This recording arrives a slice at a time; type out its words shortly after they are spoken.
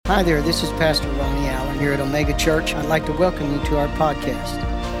Hi there, this is Pastor Ronnie Allen here at Omega Church. I'd like to welcome you to our podcast.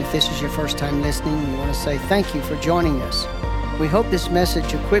 If this is your first time listening, we want to say thank you for joining us. We hope this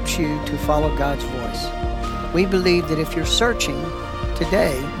message equips you to follow God's voice. We believe that if you're searching,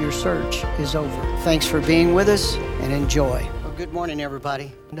 today your search is over. Thanks for being with us and enjoy. Well, good morning,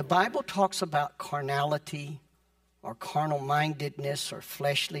 everybody. The Bible talks about carnality or carnal-mindedness or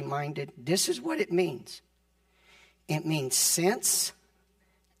fleshly-minded. This is what it means. It means sense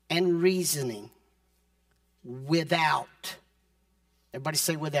and reasoning without, everybody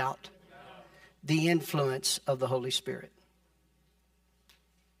say without, the influence of the Holy Spirit.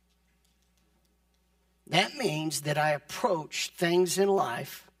 That means that I approach things in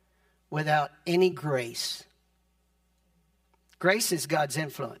life without any grace. Grace is God's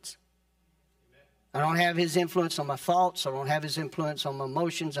influence. I don't have His influence on my thoughts. I don't have His influence on my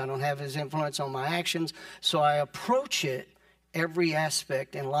emotions. I don't have His influence on my actions. So I approach it, every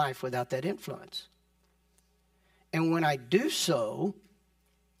aspect in life, without that influence. And when I do so,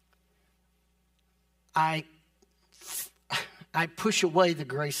 I push away the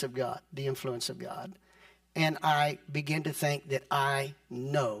grace of God, the influence of God, and I begin to think that I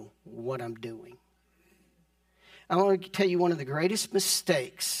know what I'm doing. I want to tell you one of the greatest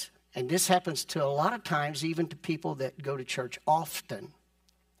mistakes, and this happens to a lot of times, even to people that go to church often.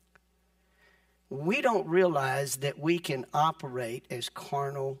 We don't realize that we can operate as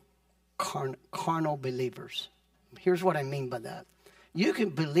carnal believers. Here's what I mean by that. You can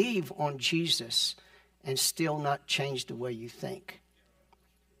believe on Jesus and still not change the way you think.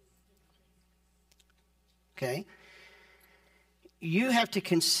 Okay? You have to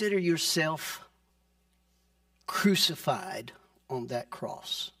consider yourself crucified on that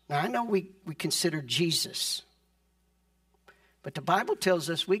cross. Now, I know we consider Jesus, but the Bible tells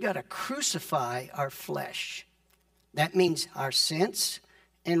us we got to crucify our flesh. That means our sense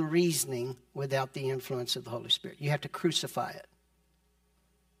and reasoning without the influence of the Holy Spirit. You have to crucify it.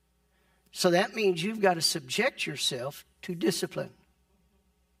 So that means you've got to subject yourself to discipline.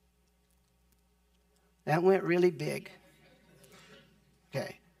 That went really big.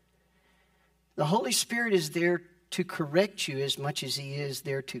 Okay. The Holy Spirit is there to correct you as much as He is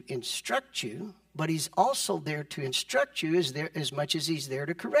there to instruct you, but He's also there to instruct you as much as He's there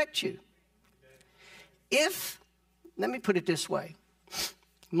to correct you. Let me put it this way.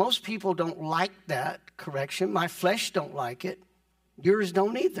 Most people don't like that correction. My flesh don't like it. Yours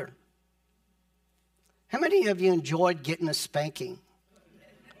don't either. How many of you enjoyed getting a spanking?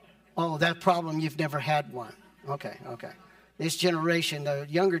 Oh, that problem, you've never had one. Okay. This generation, the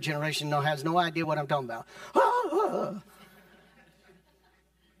younger generation, has no idea what I'm talking about.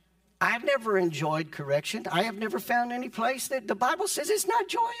 I've never enjoyed correction. I have never found any place that the Bible says it's not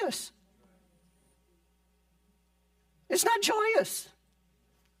joyous. It's not joyous.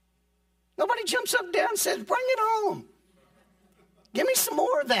 Nobody jumps up and down and says, bring it on. Give me some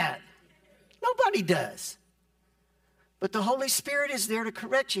more of that. Nobody does. But the Holy Spirit is there to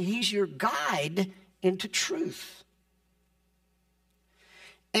correct you. He's your guide into truth.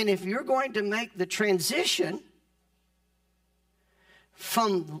 And if you're going to make the transition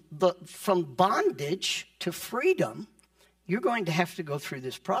from bondage to freedom, you're going to have to go through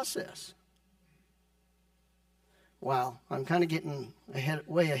this process. Wow, I'm kind of getting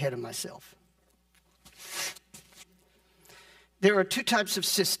way ahead of myself. There are two types of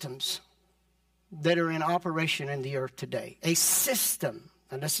systems that are in operation in the earth today. A system,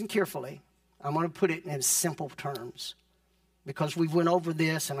 and listen carefully, I'm going to put it in simple terms because we went over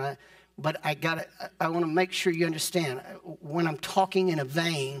this, but I want to make sure you understand. When I'm talking in a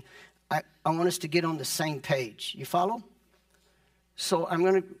vein, I want us to get on the same page. You follow? So I'm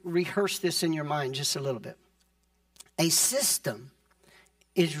going to rehearse this in your mind just a little bit. A system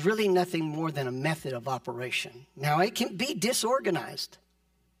is really nothing more than a method of operation. Now, it can be disorganized.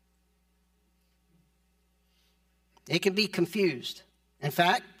 It can be confused. In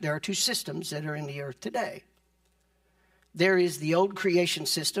fact, there are two systems that are in the earth today. There is the old creation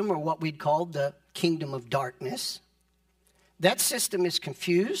system, or what we'd call the kingdom of darkness. That system is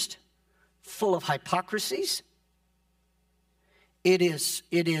confused, full of hypocrisies. It is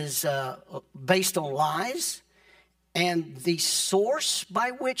based on lies. And the source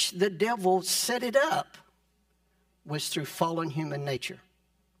by which the devil set it up was through fallen human nature.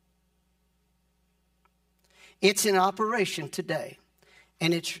 It's in operation today.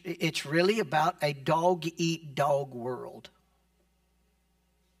 And it's really about a dog-eat-dog world.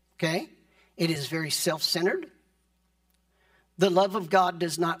 Okay? It is very self-centered. The love of God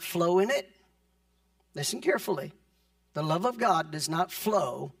does not flow in it. Listen carefully. The love of God does not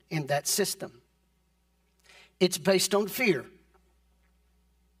flow in that system. It's based on fear.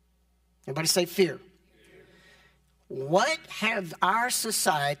 Everybody say fear. What have our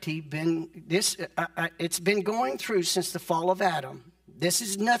society been, it's been going through since the fall of Adam. This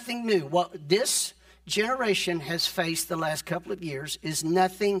is nothing new. What this generation has faced the last couple of years is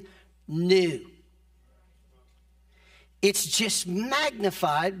nothing new. It's just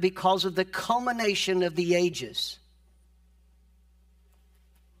magnified because of the culmination of the ages.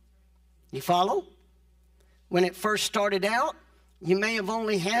 You follow? When it first started out, you may have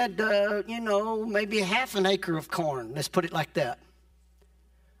only had, maybe half an acre of corn. Let's put it like that.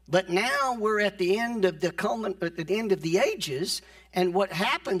 But now we're at the end of the ages, and what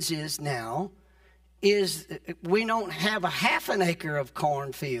happens is now is we don't have a half an acre of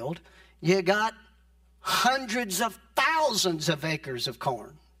cornfield. You got hundreds of thousands of acres of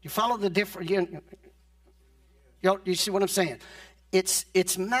corn. You follow the difference? You see what I'm saying?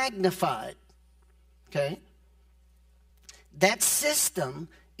 It's magnified. Okay. That system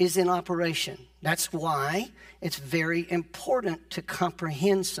is in operation. That's why it's very important to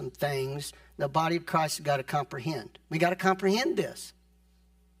comprehend some things the body of Christ has got to comprehend. We got to comprehend this.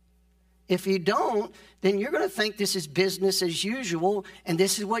 If you don't, then you're going to think this is business as usual, and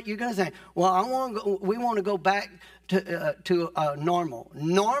this is what you're going to think. Well, we want to go back to normal.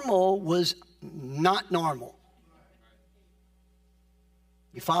 Normal was not normal.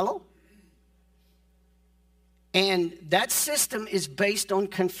 You follow? And that system is based on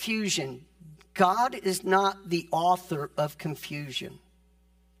confusion. God is not the author of confusion.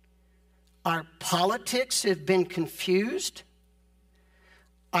 Our politics have been confused.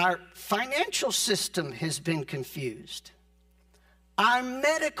 Our financial system has been confused. Our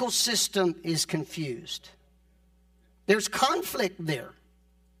medical system is confused. There's conflict there.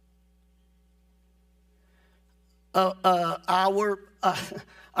 Our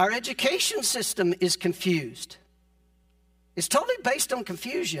education system is confused. It's totally based on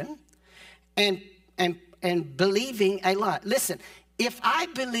confusion and believing a lie. Listen, if I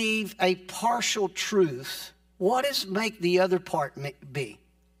believe a partial truth, what does make the other part be?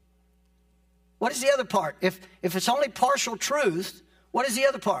 What is the other part? If it's only partial truth, what is the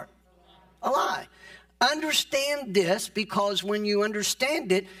other part? A lie. Understand this, because when you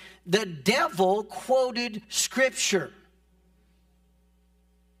understand it, the devil quoted Scripture.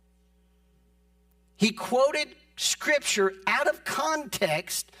 He quoted Scripture out of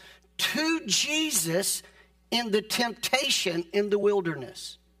context to Jesus in the temptation in the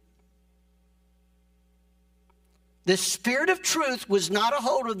wilderness. The Spirit of truth was not a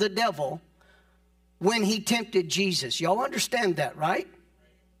hold of the devil when he tempted Jesus. Y'all understand that, right?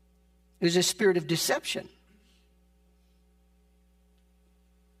 It was a spirit of deception.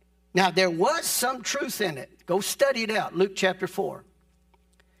 Now, there was some truth in it. Go study it out, Luke chapter 4.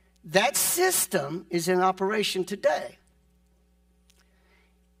 That system is in operation today.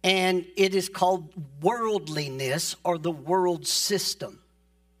 And it is called worldliness, or the world system.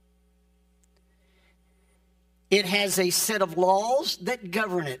 It has a set of laws that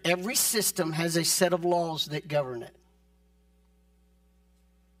govern it. Every system has a set of laws that govern it.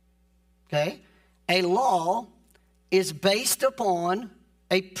 Okay? A law is based upon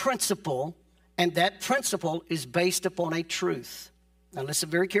a principle, and that principle is based upon a truth. Now listen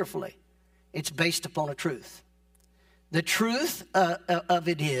very carefully. It's based upon a truth. The truth of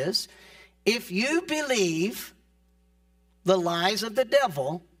it is, if you believe the lies of the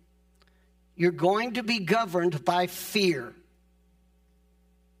devil, you're going to be governed by fear.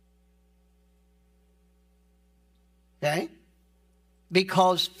 Okay?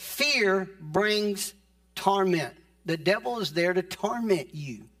 Because fear brings torment. The devil is there to torment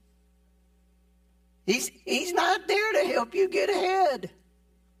you. He's not there to help you get ahead.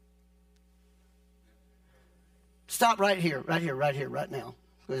 Stop right here, right now.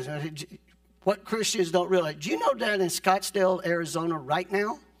 What Christians don't realize. Do you know that in Scottsdale, Arizona right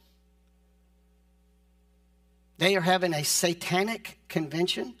now, they are having a satanic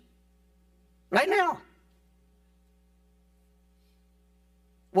convention? Right now.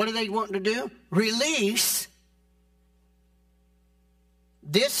 What are they wanting to do? Release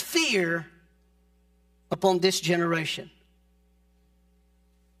this fear upon this generation.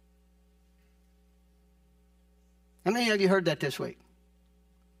 How many of you heard that this week?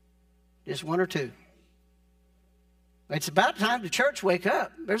 Just one or two. It's about time the church wake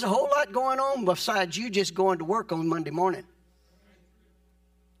up. There's a whole lot going on besides you just going to work on Monday morning.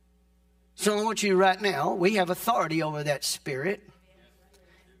 So I want you right now, we have authority over that spirit.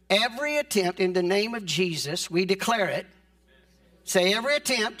 Every attempt in the name of Jesus, we declare it. Say every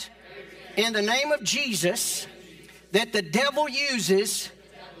attempt in the name of Jesus that the devil uses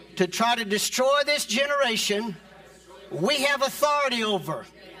to try to destroy this generation, we have authority over.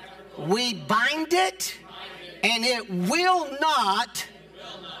 We bind it, and it will not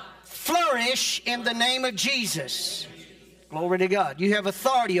flourish in the name of Jesus. Glory to God. You have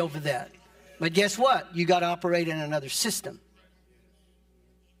authority over that. But guess what? You got to operate in another system.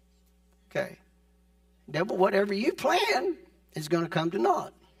 Okay. Devil, whatever you plan is going to come to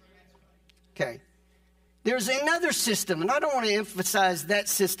naught. Okay. There's another system, and I don't want to emphasize that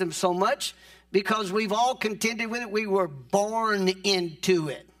system so much because we've all contended with it. We were born into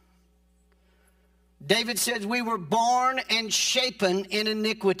it. David says we were born and shapen in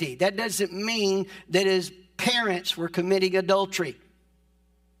iniquity. That doesn't mean that his parents were committing adultery.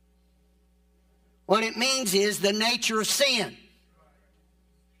 What it means is the nature of sin.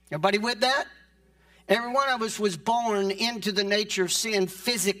 Everybody with that? Every one of us was born into the nature of sin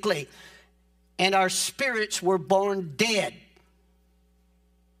physically, and our spirits were born dead.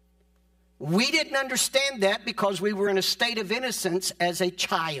 We didn't understand that because we were in a state of innocence as a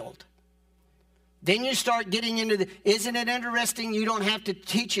child. Then you start getting into isn't it interesting you don't have to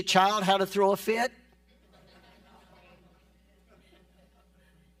teach a child how to throw a fit?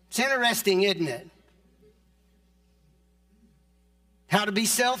 It's interesting, isn't it? How to be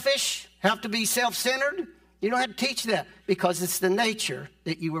selfish, how to be self-centered. You don't have to teach that because it's the nature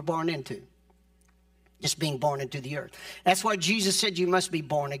that you were born into. Just being born into the earth. That's why Jesus said you must be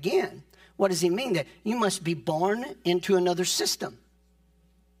born again. What does he mean? That you must be born into another system.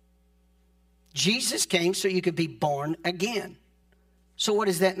 Jesus came so you could be born again. So what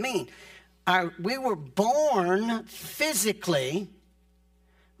does that mean? We were born physically,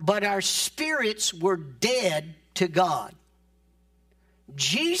 but our spirits were dead to God.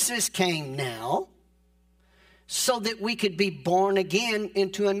 Jesus came now so that we could be born again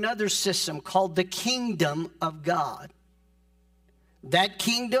into another system called the kingdom of God. That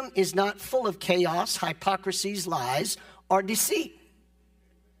kingdom is not full of chaos, hypocrisies, lies, or deceit.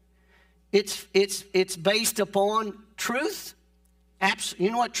 It's based upon truth.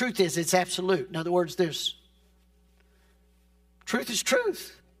 You know what truth is? It's absolute. In other words, truth is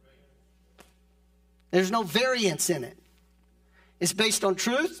truth. There's no variance in it. It's based on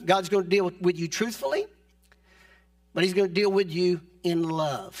truth. God's going to deal with you truthfully, but he's going to deal with you in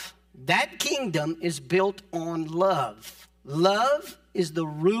love. That kingdom is built on love. Love is the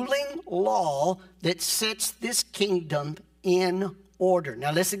ruling law that sets this kingdom in order.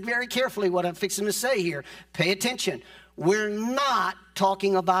 Now listen very carefully what I'm fixing to say here. Pay attention. We're not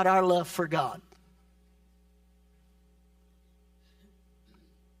talking about our love for God.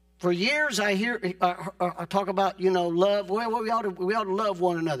 For years I talk about, love. Well, we ought to love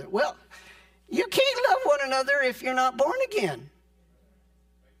one another. Well, you can't love one another if you're not born again.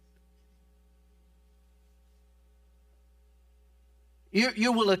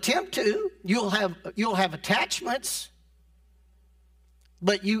 You will attempt to. You'll have attachments.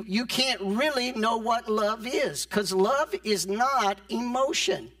 But you can't really know what love is, because love is not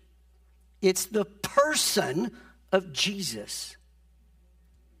emotion. It's the person of Jesus.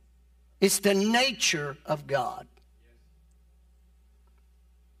 It's the nature of God.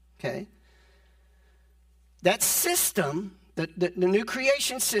 Okay? That system, the new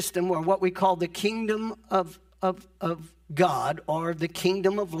creation system, or what we call the kingdom of God, or the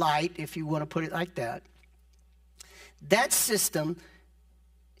kingdom of light, if you want to put it like that, that system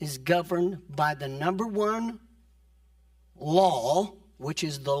is governed by the number one law, which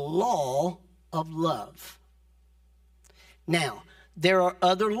is the law of love. Now, there are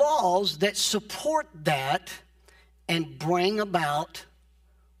other laws that support that and bring about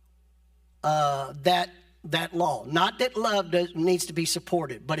that law. Not that love needs to be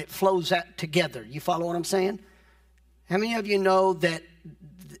supported, but it flows out together. You follow what I'm saying? How many of you know that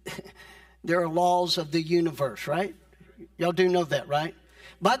there are laws of the universe, right? Y'all do know that, right?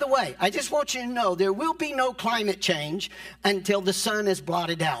 By the way, I just want you to know there will be no climate change until the sun is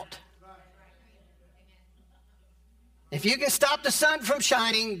blotted out. If you can stop the sun from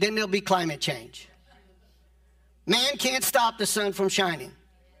shining, then there'll be climate change. Man can't stop the sun from shining.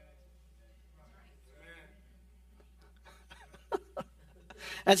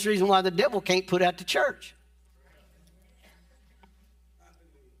 That's the reason why the devil can't put out the church.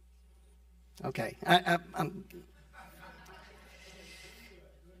 Okay, I'm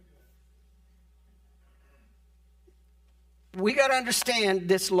we got to understand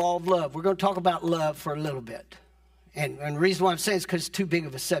this law of love. We're going to talk about love for a little bit. And the reason why I'm saying is because it's too big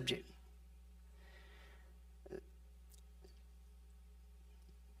of a subject.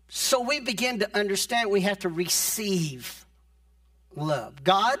 So we begin to understand we have to receive love.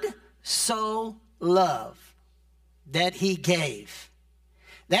 God so loved that he gave.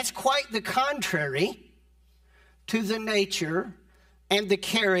 That's quite the contrary to the nature and the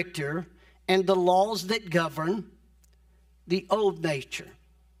character and the laws that govern the old nature,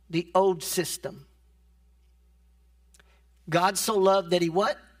 the old system. God so loved that he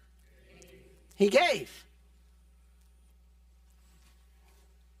what? He gave.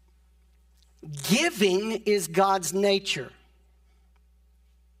 Giving is God's nature.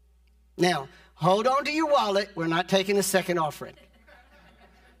 Now, hold on to your wallet. We're not taking a second offering.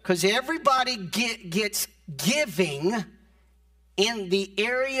 Because everybody gets giving in the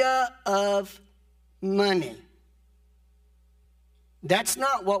area of money. That's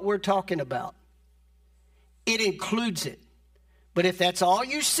not what we're talking about. It includes it. But if that's all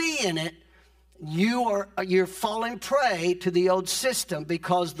you see in it, you're falling prey to the old system,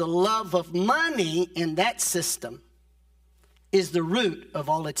 because the love of money in that system is the root of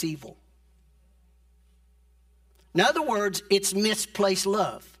all its evil. In other words, it's misplaced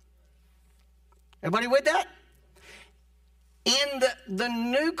love. Everybody with that? In the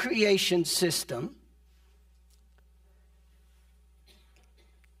new creation system,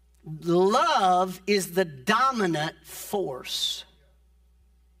 love is the dominant force.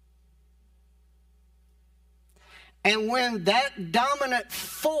 And when that dominant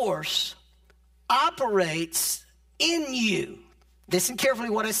force operates in you, listen carefully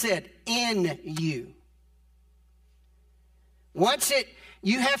what I said, in you.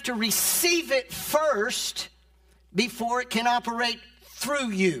 You have to receive it first before it can operate through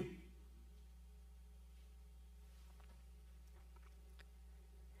you.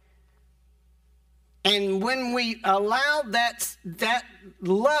 And when we allow that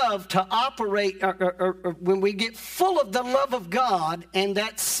love to operate, or when we get full of the love of God, and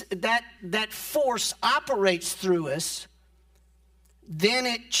that force operates through us, then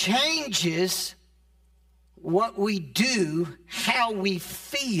it changes what we do, how we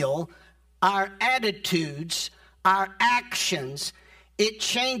feel, our attitudes, our actions. It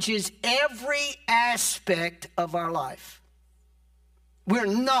changes every aspect of our life. We're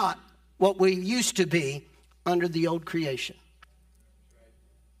not what we used to be under the old creation.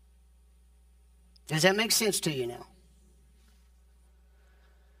 Does that make sense to you now?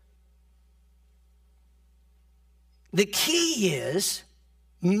 The key is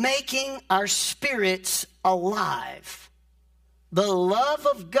making our spirits alive. The love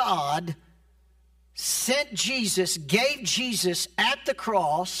of God sent Jesus, gave Jesus at the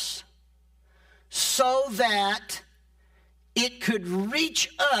cross so that it could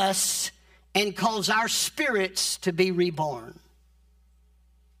reach us and cause our spirits to be reborn.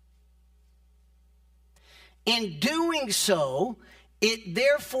 In doing so, it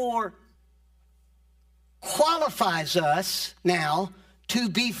therefore qualifies us now to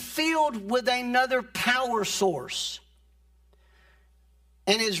be filled with another power source,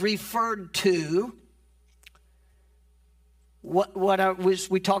 and is referred to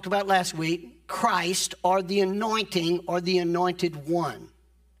we talked about last week, Christ, or the anointing, or the anointed one.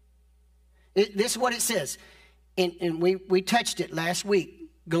 This is what it says, and we touched it last week,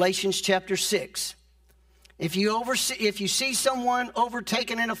 Galatians chapter 6. If you see someone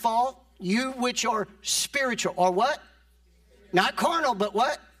overtaken in a fault, you which are spiritual, or what? Not carnal, but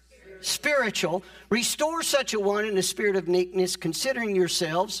what? Spiritual. Restore such a one in the spirit of meekness, considering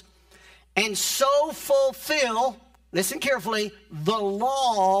yourselves, and so fulfill, listen carefully, the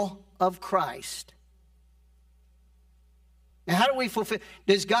law of Christ. Now, how do we fulfill?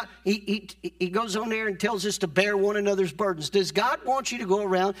 Does God, he goes on there and tells us to bear one another's burdens. Does God want you to go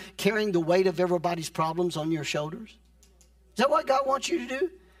around carrying the weight of everybody's problems on your shoulders? Is that what God wants you to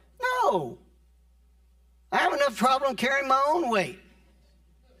do? No. I have enough problem carrying my own weight.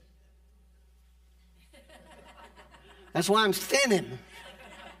 That's why I'm thinning.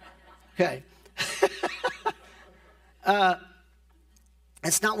 Okay.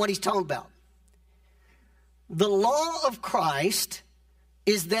 That's not what he's talking about. The law of Christ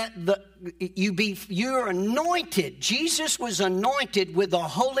is that you're anointed. Jesus was anointed with the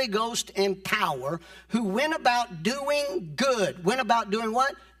Holy Ghost and power, who went about doing good. Went about doing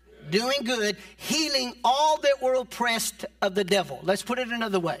what? Doing good, healing all that were oppressed of the devil. Let's put it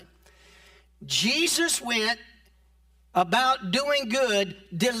another way. Jesus went about doing good,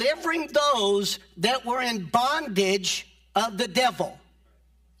 delivering those that were in bondage of the devil.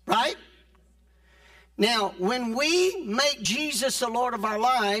 Right? Now, when we make Jesus the Lord of our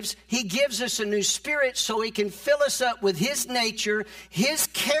lives, he gives us a new spirit so he can fill us up with his nature, his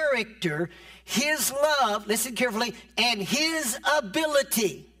character, his love, listen carefully, and his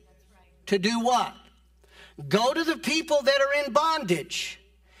ability to do what? Go to the people that are in bondage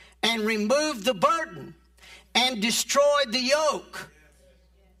and remove the burden and destroy the yoke.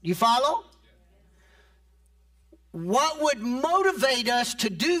 You follow? What would motivate us to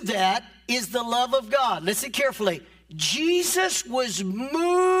do that is the love of God. Listen carefully. Jesus was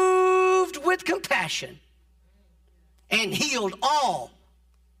moved with compassion and healed all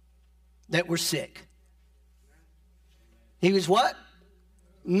that were sick. He was what?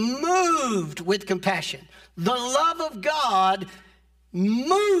 Moved with compassion. The love of God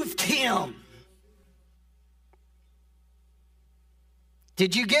moved him.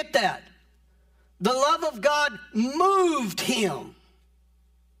 Did you get that? The love of God moved him.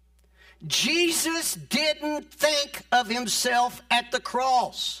 Jesus didn't think of himself at the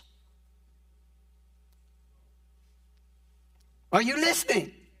cross. Are you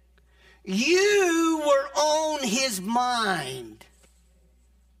listening? You were on his mind.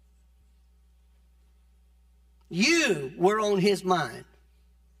 You were on his mind.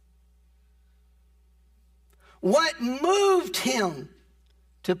 What moved him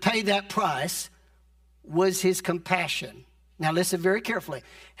to pay that price was his compassion. Now listen very carefully.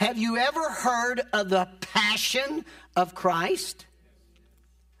 Have you ever heard of the passion of Christ?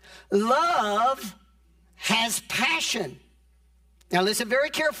 Love has passion. Now listen very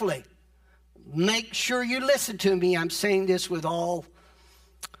carefully. Make sure you listen to me. I'm saying this with all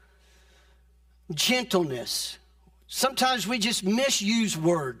gentleness. Sometimes we just misuse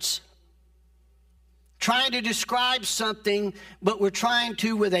words. Trying to describe something, but we're trying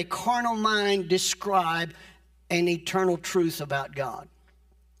to, with a carnal mind, describe an eternal truth about God.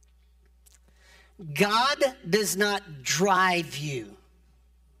 God does not drive you.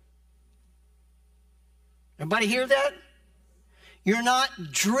 Everybody hear that? You're not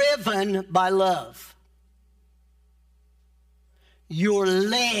driven by love. You're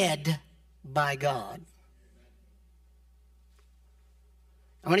led by God.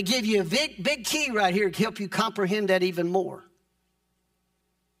 I'm going to give you a big key right here to help you comprehend that even more.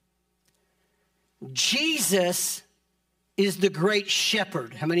 Jesus is the great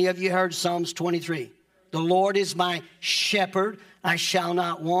shepherd. How many of you heard Psalms 23? The Lord is my shepherd, I shall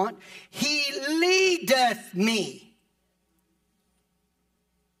not want. He leadeth me.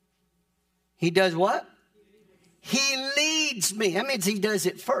 He does what? He leads me. That means he does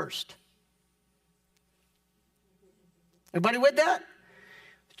it first. Everybody with that?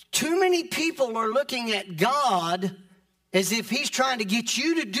 Too many people are looking at God as if he's trying to get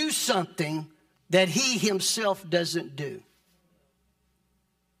you to do something that he himself doesn't do.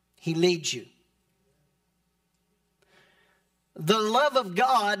 He leads you. The love of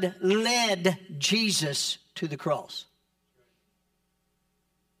God led Jesus to the cross.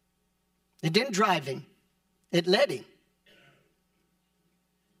 It didn't drive him. It led him.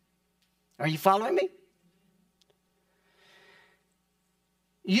 Are you following me?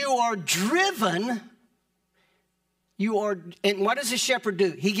 You are driven. And what does a shepherd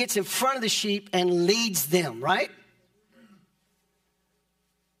do? He gets in front of the sheep and leads them, right?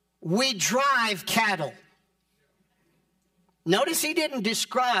 We drive cattle. Notice he didn't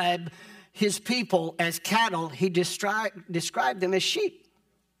describe his people as cattle. He described them as sheep.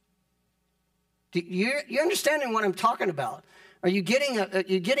 You understanding what I'm talking about? Are you getting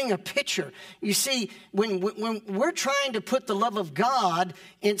a picture? You see, when we're trying to put the love of God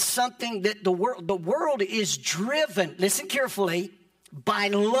in something that the world is driven, listen carefully, by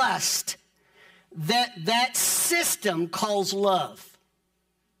lust, that system calls love.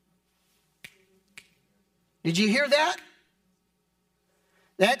 Did you hear that?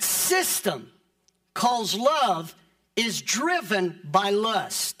 That system calls love is driven by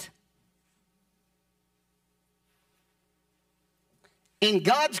lust. In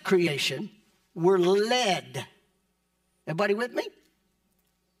God's creation, we're led. Everybody with me?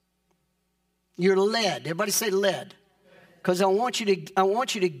 You're led. Everybody say led. Because I want you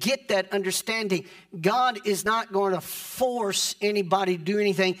to get that understanding. God is not going to force anybody to do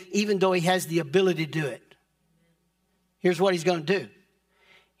anything, even though he has the ability to do it. Here's what he's going to do.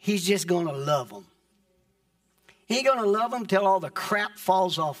 He's just going to love them. He ain't going to love them till all the crap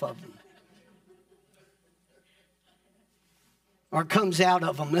falls off of them. Or comes out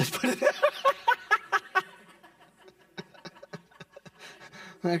of them. Let's put it.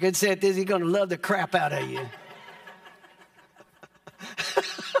 I could say this, he's going to love the crap out of you.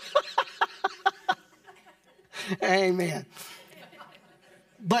 Amen.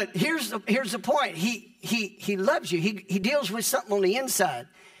 But here's the point. He loves you. He deals with something on the inside.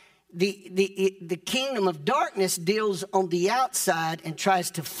 The kingdom of darkness deals on the outside and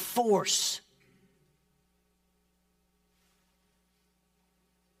tries to force.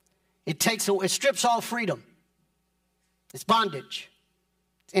 It strips all freedom. It's bondage.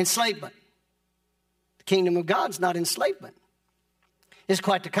 It's enslavement. The kingdom of God's not enslavement. It's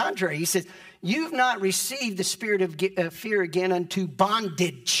quite the contrary. He says, you've not received the spirit of fear again unto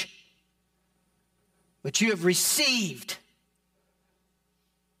bondage, but you have received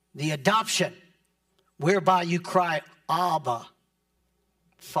the adoption, whereby you cry, Abba,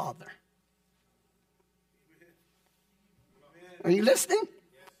 Father. Are you listening?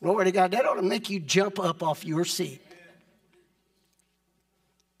 Glory to God. That ought to make you jump up off your seat.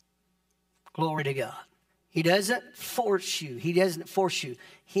 Glory to God. He doesn't force you. He doesn't force you.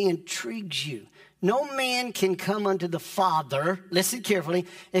 He intrigues you. No man can come unto the Father, listen carefully,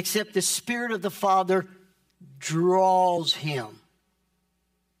 except the Spirit of the Father draws him.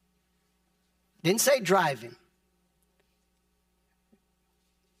 Didn't say drive him.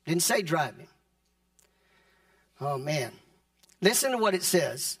 Didn't say drive him. Oh, man. Listen to what it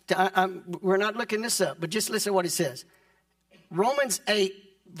says. We're not looking this up, but just listen to what it says. Romans 8,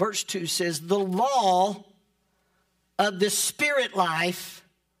 verse 2 says, the law of the spirit life,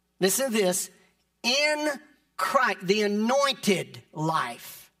 listen to this, in Christ, the anointed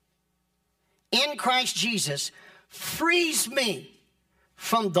life, in Christ Jesus, frees me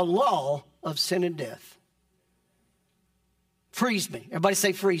from the law of sin and death. Frees me. Everybody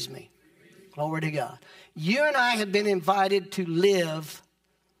say frees me. Glory to God. You and I have been invited to live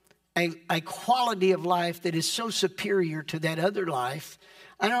a quality of life that is so superior to that other life.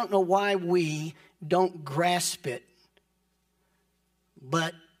 I don't know why we don't grasp it.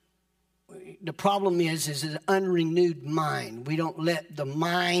 But the problem is an unrenewed mind. We don't let the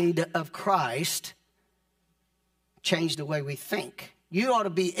mind of Christ change the way we think. You ought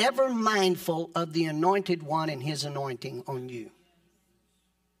to be ever mindful of the anointed one and his anointing on you.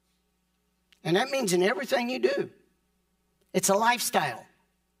 And that means in everything you do. It's a lifestyle.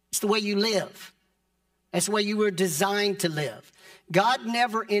 It's the way you live. That's the way you were designed to live. God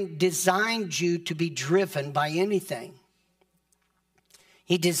never designed you to be driven by anything.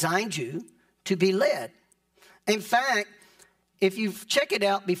 He designed you to be led. In fact, if you check it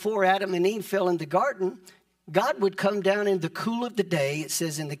out, before Adam and Eve fell in the garden, God would come down in the cool of the day, it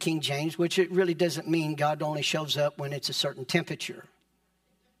says in the King James, which it really doesn't mean God only shows up when it's a certain temperature.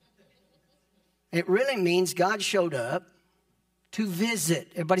 It really means God showed up to visit.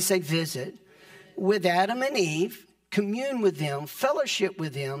 Everybody say visit. With Adam and Eve, commune with them, fellowship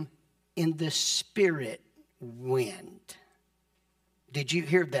with them in the spirit wind. Did you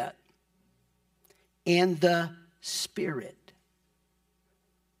hear that? In the spirit.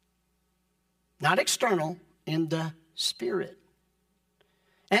 Not external, in the spirit.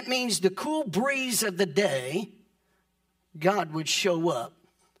 That means the cool breeze of the day, God would show up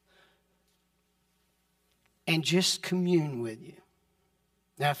and just commune with you.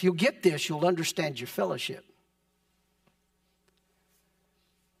 Now, if you'll get this, you'll understand your fellowship.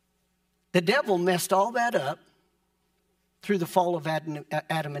 The devil messed all that up through the fall of Adam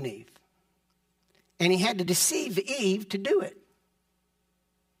and Eve. And he had to deceive Eve to do it.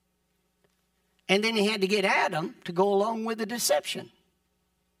 And then he had to get Adam to go along with the deception.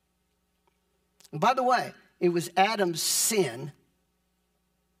 And by the way, it was Adam's sin.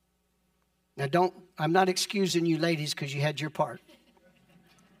 Now I'm not excusing you ladies because you had your part.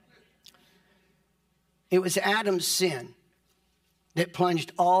 It was Adam's sin that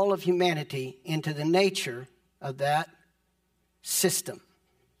plunged all of humanity into the nature of that system.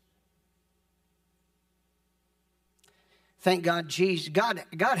 Thank God, Jesus.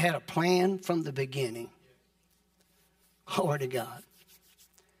 God had a plan from the beginning. Glory to God.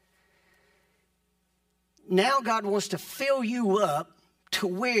 Now God wants to fill you up to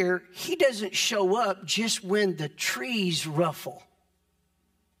where he doesn't show up just when the trees ruffle.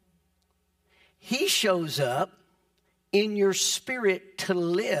 He shows up in your spirit to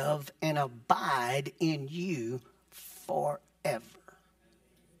live and abide in you forever.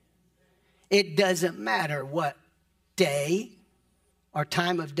 It doesn't matter what day or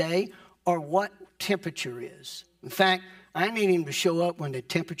time of day or what temperature is. In fact, I need him to show up when the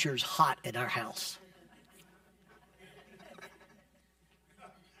temperature is hot at our house.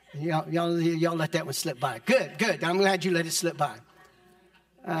 Y'all let that one slip by. Good. I'm glad you let it slip by.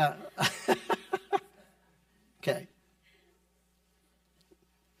 Okay.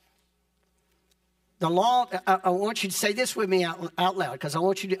 The law, I want you to say this with me out loud because I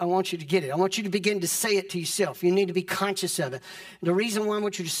want you to get it. I want you to begin to say it to yourself. You need to be conscious of it. The reason why I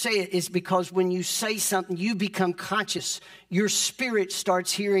want you to say it is because when you say something, you become conscious. Your spirit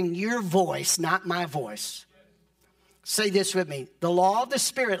starts hearing your voice, not my voice. Say this with me. The law of the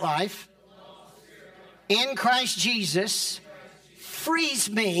spirit life in Christ Jesus frees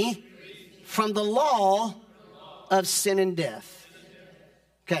me from the law of sin and death.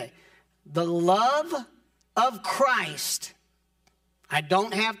 Okay. The love of Christ. I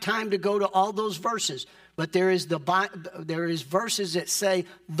don't have time to go to all those verses, but there is verses that say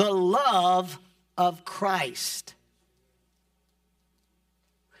the love of Christ.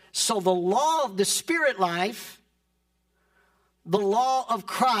 So the law of the spirit life, the law of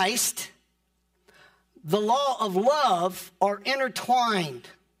Christ, the law of love are intertwined.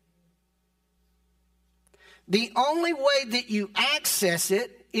 The only way that you access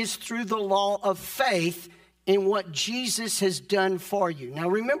it is through the law of faith in what Jesus has done for you. Now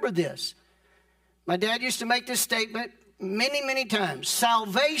remember this. My dad used to make this statement many, many times.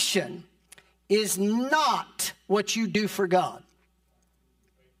 Salvation is not what you do for God.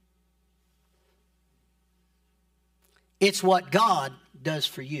 It's what God does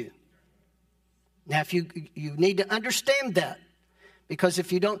for you. Now, if you need to understand that, because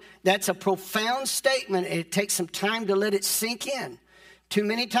if you don't, that's a profound statement. It takes some time to let it sink in. Too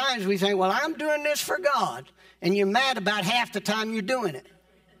many times we think, well, I'm doing this for God, and you're mad about half the time you're doing it.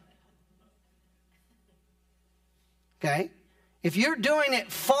 Okay? If you're doing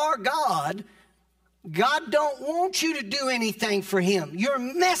it for God, God don't want you to do anything for him. You're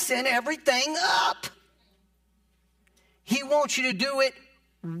messing everything up. He wants you to do it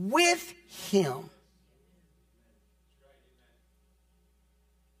with him.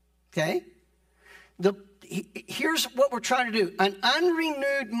 Okay? Here's what we're trying to do. An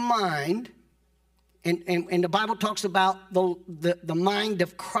unrenewed mind, and the Bible talks about the mind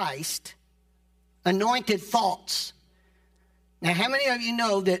of Christ, anointed thoughts. Now, how many of you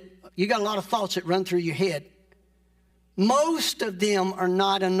know that you got a lot of thoughts that run through your head? Most of them are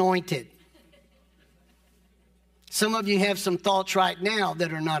not anointed. Some of you have some thoughts right now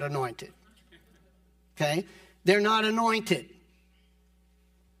that are not anointed. Okay? They're not anointed.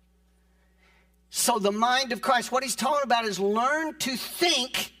 So the mind of Christ, what he's talking about is learn to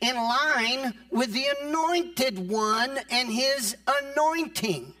think in line with the anointed one and his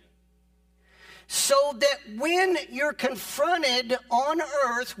anointing. So that when you're confronted on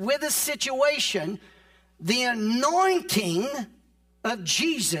earth with a situation, the anointing of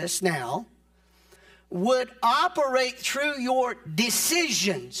Jesus now would operate through your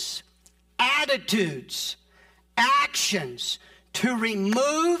decisions, attitudes, actions to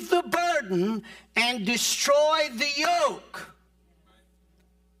remove the burden and destroy the yoke.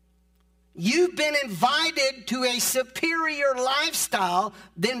 You've been invited to a superior lifestyle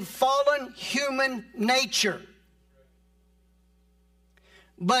than fallen human nature.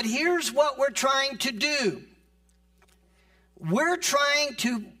 But here's what we're trying to do. We're trying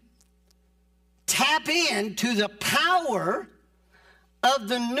to tap into the power of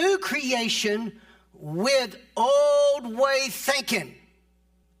the new creation with old way thinking.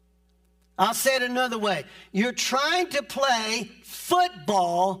 I'll say it another way. You're trying to play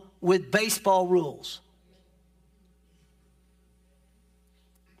football with baseball rules.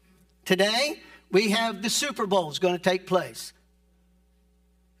 Today, we have the Super Bowl is going to take place.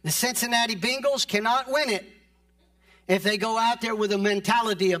 The Cincinnati Bengals cannot win it if they go out there with a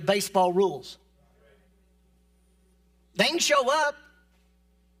mentality of baseball rules. They can show up.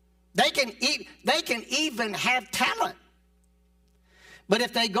 They can even have talent. But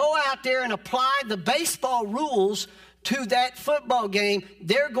if they go out there and apply the baseball rules to that football game,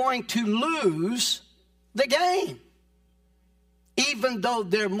 they're going to lose the game. Even though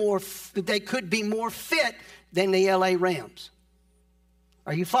they could be more fit than the LA Rams.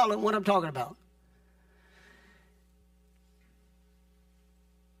 Are you following what I'm talking about?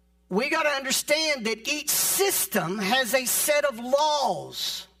 We got to understand that each system has a set of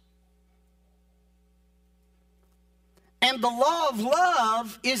laws. And the law of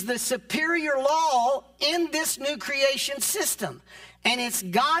love is the superior law in this new creation system. And it's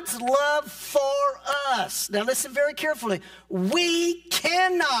God's love for us. Now listen very carefully. We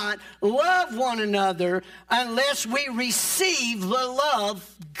cannot love one another unless we receive the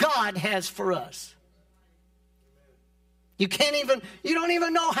love God has for us. You don't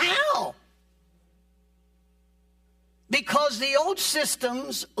even know how. Because the old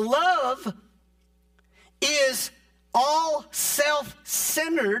system's love is all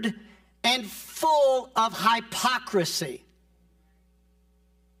self-centered and full of hypocrisy.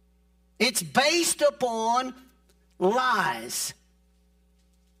 It's based upon lies.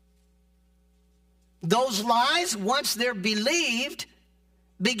 Those lies, once they're believed,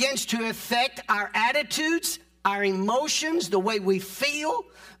 begins to affect our attitudes, our emotions, the way we feel,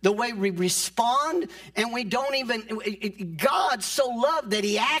 the way we respond, and we don't even, God so loved that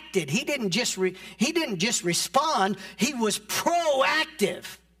he acted. He didn't just respond, he was proactive.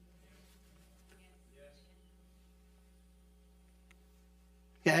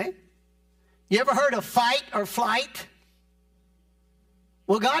 Okay? You ever heard of fight or flight?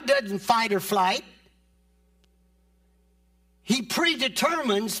 Well, God doesn't fight or flight. He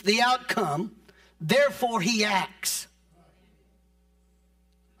predetermines the outcome, therefore he acts.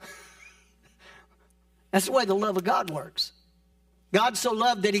 That's the way the love of God works. God so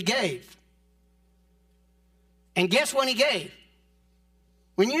loved that he gave. And guess when he gave?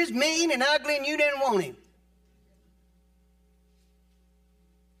 When you was mean and ugly and you didn't want him.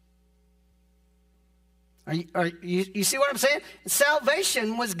 You see what I'm saying?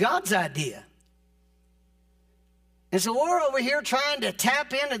 Salvation was God's idea. And so we're over here trying to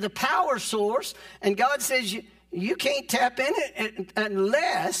tap into the power source, and God says you can't tap in it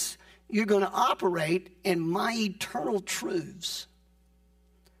unless you're going to operate in my eternal truths.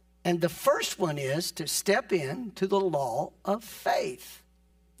 And the first one is to step into the law of faith.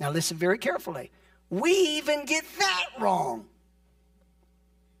 Now listen very carefully. We even get that wrong.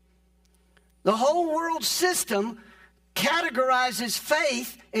 The whole world system categorizes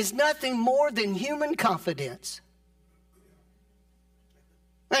faith as nothing more than human confidence.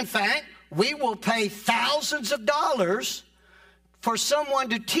 In fact, we will pay thousands of dollars for someone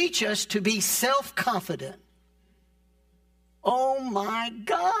to teach us to be self-confident. Oh my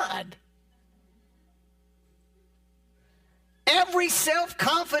God. Every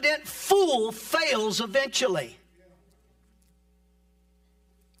self-confident fool fails eventually.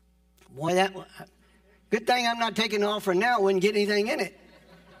 Boy, that good thing I'm not taking an offering now. I wouldn't get anything in it.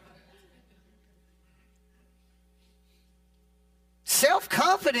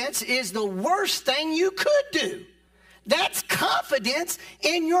 Self-confidence is the worst thing you could do. That's confidence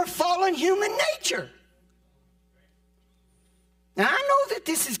in your fallen human nature. Now, I know that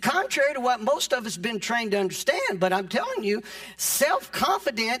this is contrary to what most of us have been trained to understand, but I'm telling you,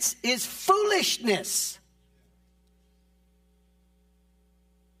 self-confidence is foolishness.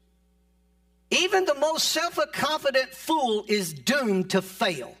 Even the most self-confident fool is doomed to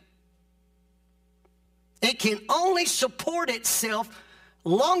fail. It can only support itself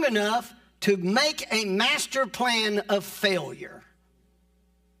long enough to make a master plan of failure.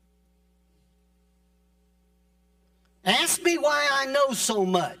 Ask me why I know so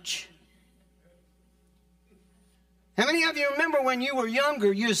much. How many of you remember when you were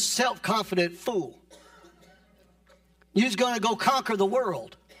younger, you was a self-confident fool? You was going to go conquer the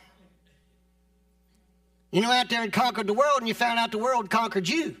world. You went out there and conquered the world, and you found out the world conquered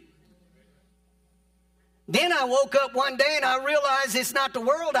you. Then I woke up one day and I realized it's not the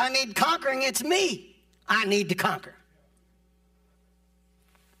world I need conquering, it's me I need to conquer.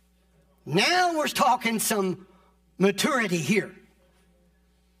 Now we're talking some maturity here.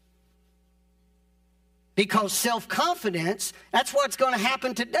 Because self-confidence, that's what's going to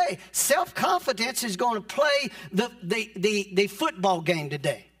happen today. Self-confidence is going to play the football game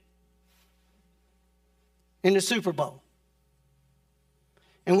today in the Super Bowl.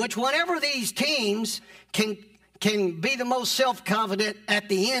 In which whenever these teams can be the most self-confident at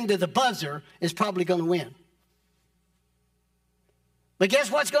the end of the buzzer is probably going to win. But guess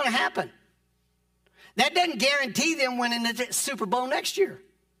what's going to happen? That doesn't guarantee them winning the Super Bowl next year.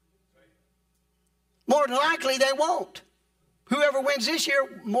 More than likely they won't. Whoever wins this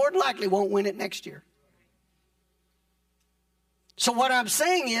year more than likely won't win it next year. So what I'm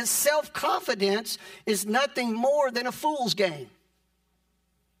saying is self-confidence is nothing more than a fool's game.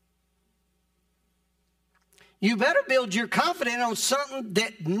 You better build your confidence on something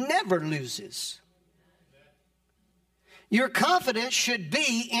that never loses. Your confidence should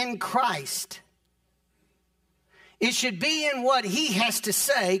be in Christ. It should be in what he has to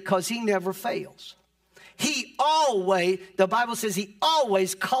say because he never fails. The Bible says he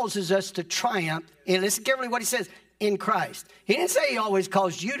always causes us to triumph. And listen carefully what he says, in Christ. He didn't say he always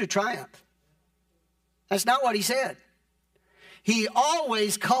caused you to triumph. That's not what he said. He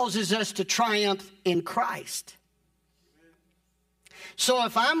always causes us to triumph in Christ. So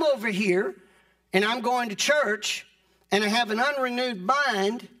if I'm over here and I'm going to church and I have an unrenewed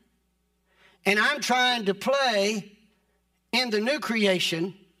mind and I'm trying to play in the new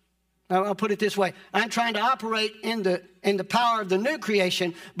creation, I'll put it this way, I'm trying to operate in the power of the new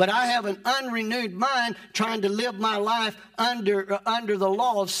creation, but I have an unrenewed mind trying to live my life under the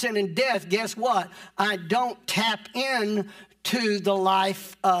law of sin and death. Guess what? I don't tap in to the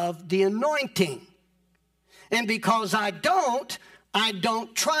life of the anointing. And because I don't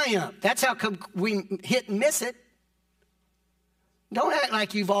triumph. That's how come we hit and miss it. Don't act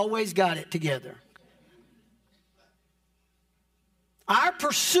like you've always got it together. Our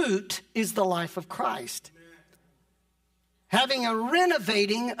pursuit is the life of Christ. Having a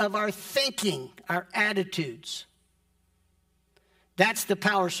renovating of our thinking, our attitudes. That's the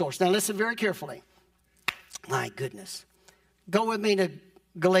power source. Now listen very carefully. My goodness. Go with me to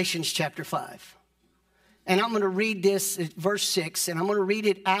Galatians chapter 5. And I'm going to read this, verse 6, and I'm going to read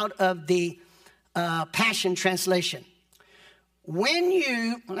it out of the Passion Translation. When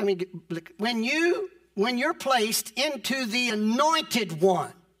you're placed into the anointed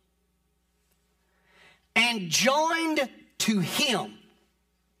one and joined to him,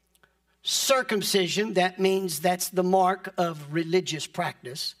 circumcision, that means that's the mark of religious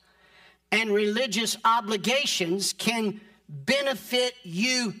practice, and religious obligations can benefit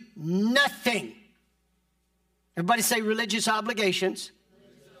you nothing. Everybody say religious obligations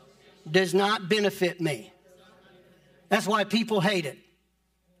does not benefit me. That's why people hate it.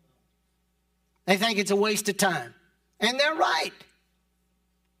 They think it's a waste of time. And they're right.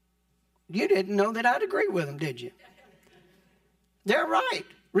 You didn't know that I'd agree with them, did you? They're right.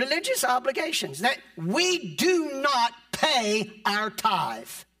 Religious obligations. That we do not pay our tithe.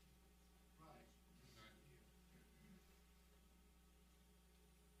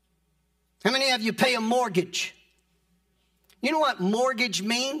 How many of you pay a mortgage? You know what mortgage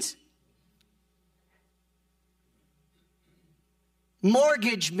means?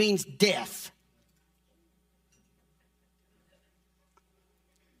 Mortgage means death.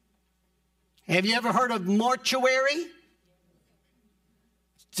 Have you ever heard of mortuary?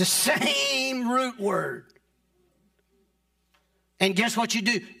 It's the same root word. And guess what you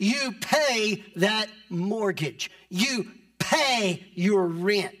do? You pay that mortgage. You pay your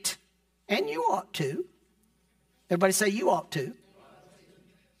rent. And you ought to. Everybody say you ought to.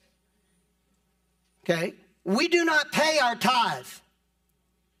 Okay? We do not pay our tithe.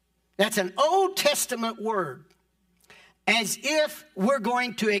 That's an Old Testament word. As if we're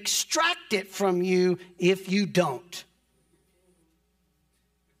going to extract it from you if you don't.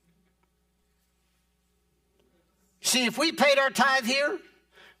 See, if we paid our tithe here,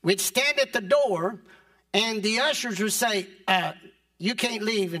 we'd stand at the door and the ushers would say, you can't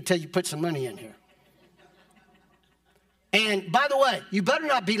leave until you put some money in here. And by the way, you better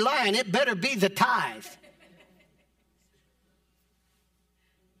not be lying. It better be the tithe.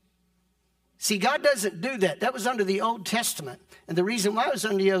 See, God doesn't do that. That was under the Old Testament. And the reason why it was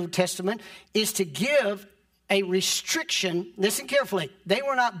under the Old Testament is to give a restriction. Listen carefully. They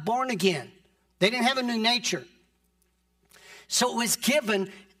were not born again. They didn't have a new nature. So it was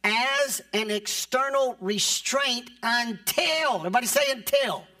given as an external restraint until, everybody say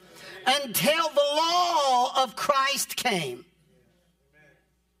until the law of Christ came.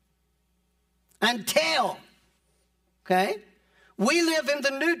 Until, okay? We live in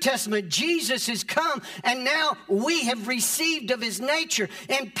the New Testament. Jesus has come, and now we have received of his nature,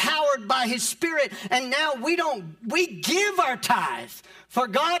 empowered by his Spirit, and now we give our tithe. For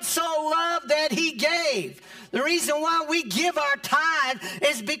God so loved that he gave. The reason why we give our tithe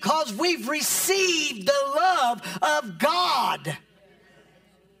is because we've received the love of God.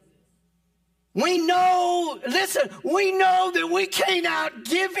 We know that we can't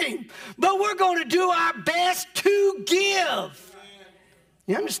outgive him, but we're going to do our best to give.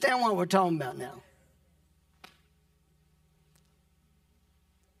 You understand what we're talking about now?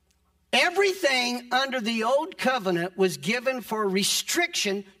 Everything under the old covenant was given for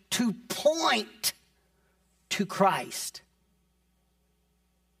restriction to point to Christ.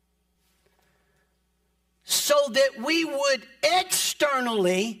 So that we would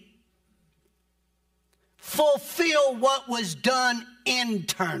externally fulfill what was done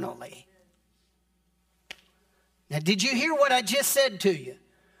internally. Now, did you hear what I just said to you?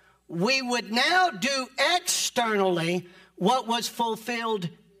 We would now do externally what was fulfilled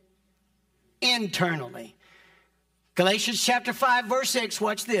internally. Galatians chapter 5, verse 6,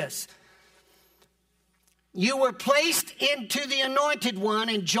 watch this. You were placed into the anointed one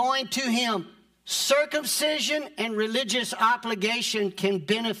and joined to him. Circumcision and religious obligation can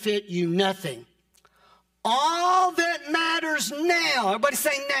benefit you nothing. All that matters now, everybody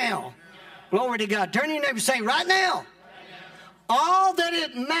say now. Glory to God. Turn to your neighbor and say, right now. All that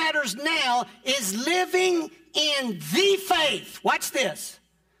it matters now is living in the faith. Watch this.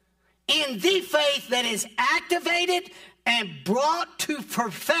 In the faith that is activated and brought to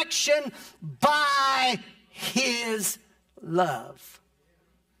perfection by his love.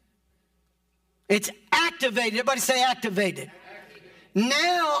 It's activated. Everybody say activated.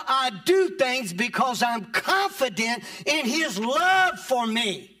 Now I do things because I'm confident in his love for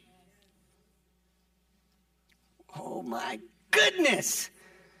me. Oh my goodness.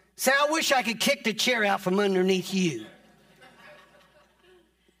 Say, I wish I could kick the chair out from underneath you.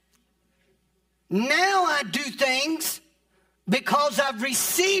 Now I do things because I've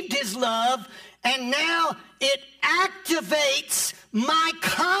received his love, and now it activates my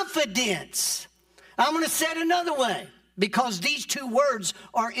confidence. I'm going to say it another way. because these two words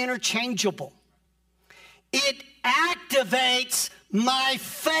are interchangeable. It activates my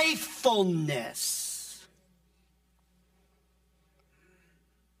faithfulness.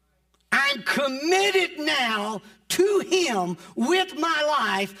 I'm committed now to Him with my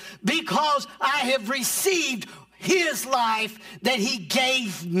life because I have received His life that He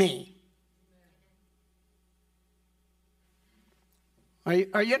gave me.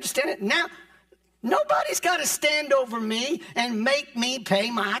 Are you understanding? Now, nobody's got to stand over me and make me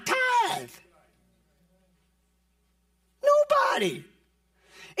pay my tithe. Nobody.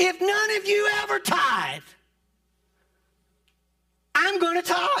 If none of you ever tithe, I'm going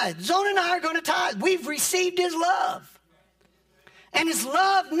to tithe. Zona and I are going to tithe. We've received His love. And His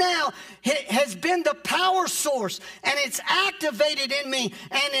love now has been the power source, and it's activated in me,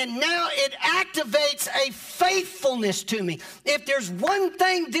 and now it activates a faithfulness to me. If there's one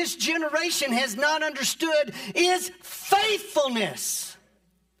thing this generation has not understood, is faithfulness.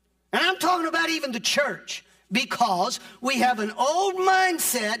 And I'm talking about even the church, because we have an old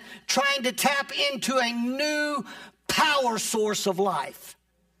mindset trying to tap into a new power source of life.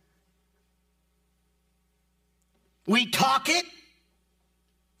 We talk it.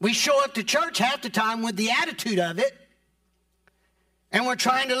 We show up to church half the time with the attitude of it, and we're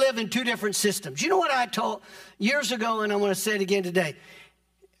trying to live in two different systems. You know what I told years ago, and I'm going to say it again today?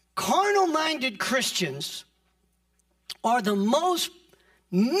 Carnal-minded Christians are the most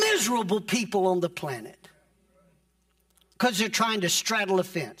miserable people on the planet because they're trying to straddle a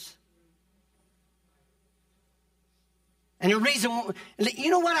fence. And the reason,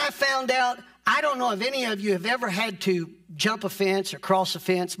 you know what I found out? I don't know if any of you have ever had to jump a fence or cross a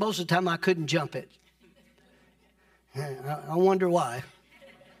fence. Most of the time I couldn't jump it. I wonder why.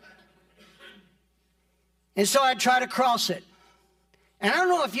 And so I'd try to cross it. And I don't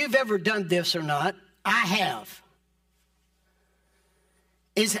know if you've ever done this or not. I have.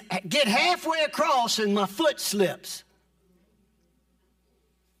 Is get halfway across and my foot slips.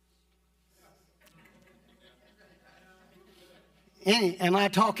 Am I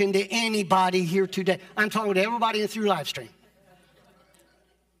talking to anybody here today? I'm talking to everybody through live stream.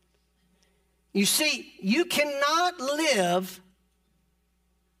 You see, you cannot live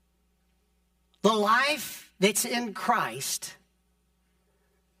the life that's in Christ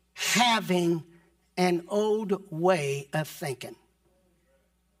having an old way of thinking.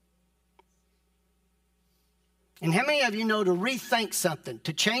 And how many of you know to rethink something,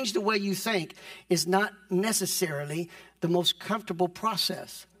 to change the way you think, is not necessarily the most comfortable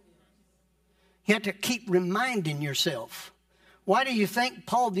process? You have to keep reminding yourself. Why do you think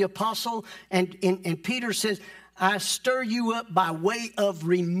Paul the Apostle and Peter says, I stir you up by way of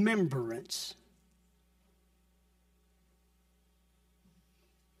remembrance?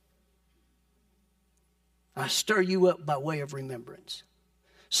 I stir you up by way of remembrance.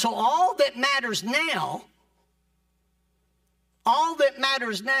 So all that matters now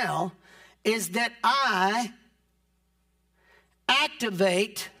is that I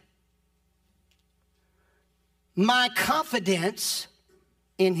activate my confidence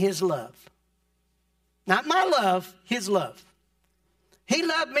in His love. Not my love, His love. He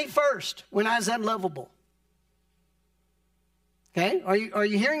loved me first when I was unlovable. Okay? Are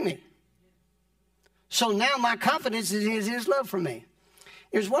you hearing me? So now my confidence is in His love for me.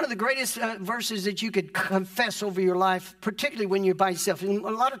 It's one of the greatest verses that you could confess over your life, particularly when you're by yourself. And a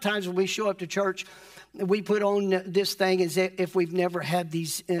lot of times when we show up to church, we put on this thing as if we've never had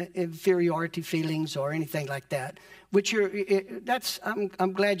these inferiority feelings or anything like that. Which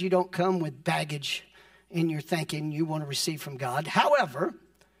I'm glad you don't come with baggage in your thinking you want to receive from God. However,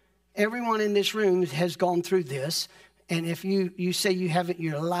 everyone in this room has gone through this, and if you say you haven't,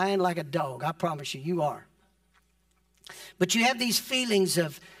 you're lying like a dog. I promise you are. But you have these feelings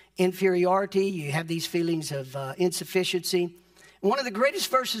of inferiority. You have these feelings of insufficiency. One of the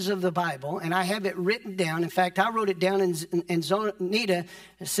greatest verses of the Bible, and I have it written down. In fact, I wrote it down, and Zonita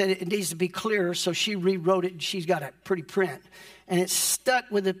said it needs to be clearer, so she rewrote it, and she's got a pretty print. And it's stuck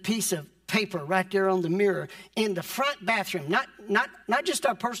with a piece of paper right there on the mirror in the front bathroom. Not just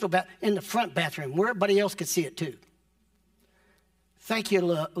our personal bathroom, in the front bathroom, where everybody else could see it too. Thank you,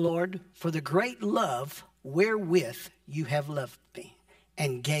 Lord, for the great love wherewith you have loved me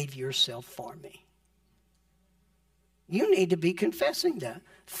and gave yourself for me. You need to be confessing that.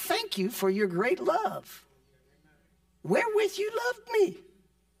 Thank you for your great love wherewith you loved me.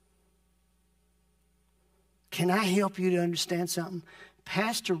 Can I help you to understand something?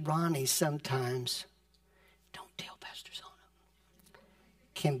 Pastor Ronnie sometimes, don't tell Pastor Zona,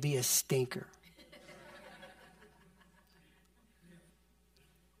 can be a stinker.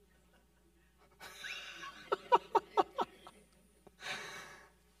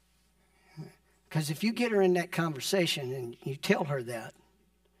 Because if you get her in that conversation and you tell her that,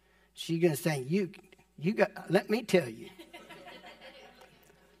 she's going to think, let me tell you.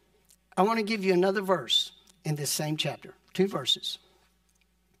 I want to give you another verse in this same chapter. 2 verses.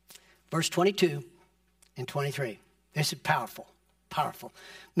 Verse 22 and 23. This is powerful, powerful.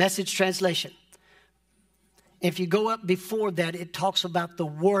 Message translation. If you go up before that, it talks about the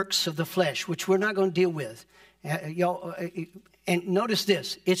works of the flesh, which we're not going to deal with. And notice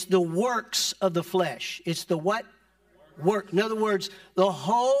this. It's the works of the flesh. It's the what? Work. In other words, the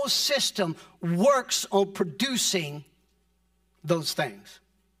whole system works on producing those things.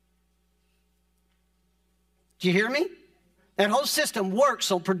 Do you hear me? That whole system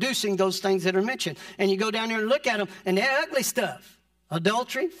works on producing those things that are mentioned. And you go down there and look at them, and they're ugly stuff.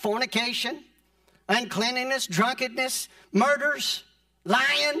 Adultery, fornication, uncleanness, drunkenness, murders,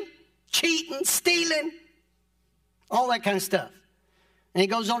 lying, cheating, stealing, all that kind of stuff. And he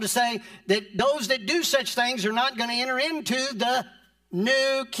goes on to say that those that do such things are not going to enter into the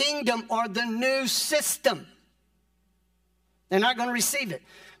new kingdom or the new system. They're not going to receive it.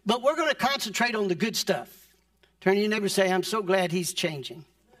 But we're going to concentrate on the good stuff. Turn to your neighbor and say, I'm so glad he's changing.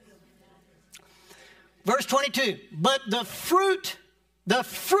 Verse 22, but the fruit.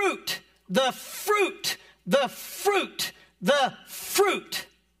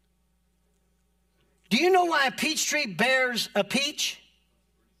 Do you know why a peach tree bears a peach?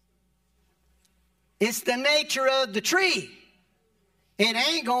 It's the nature of the tree. It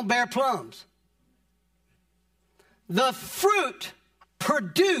ain't going to bear plums. The fruit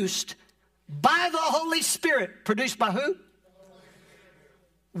produced by the Holy Spirit. Produced by who?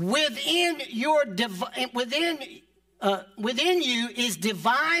 Within you is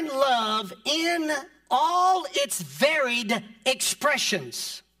divine love in all its varied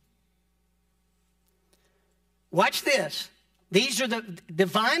expressions. Watch this. These are the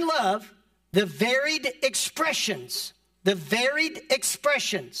divine love, the varied expressions. The varied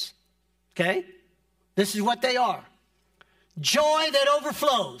expressions. Okay? This is what they are. Joy that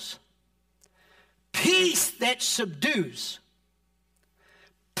overflows. Peace that subdues.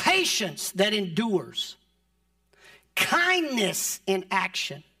 Patience that endures. Kindness in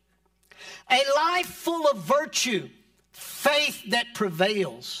action. A life full of virtue. Faith that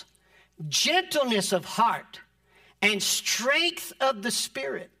prevails. Gentleness of heart. And strength of the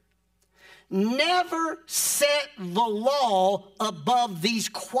Spirit. Never set the law above these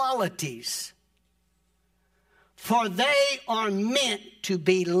qualities, for they are meant to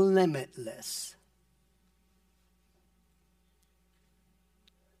be limitless.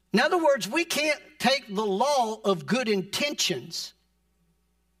 In other words, we can't take the law of good intentions,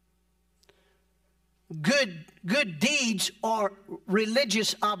 good deeds or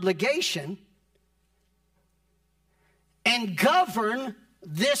religious obligation, and govern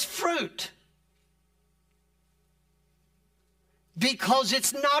this fruit. Because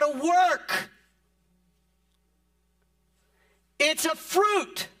it's not a work. It's a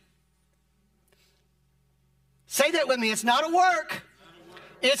fruit. Say that with me. It's not a work.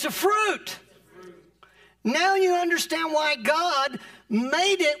 It's a fruit. Now you understand why God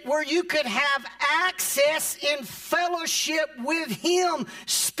made it where you could have access in fellowship with Him,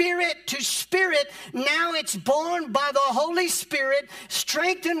 spirit to spirit. Now it's born by the Holy Spirit,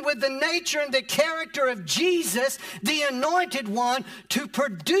 strengthened with the nature and the character of Jesus, the Anointed One, to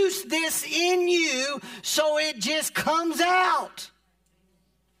produce this in you so it just comes out.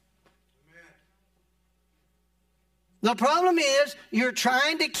 The problem is you're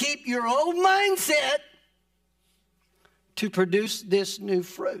trying to keep your old mindset to produce this new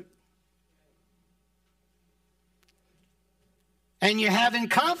fruit. And you're having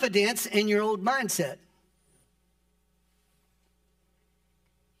confidence in your old mindset.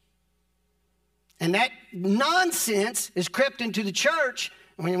 And that nonsense is crept into the church.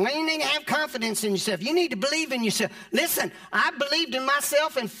 When you need to have confidence in yourself, you need to believe in yourself. Listen, I believed in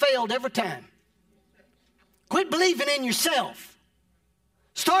myself and failed every time. Quit believing in yourself.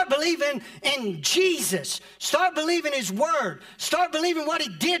 Start believing in Jesus. Start believing His Word. Start believing what He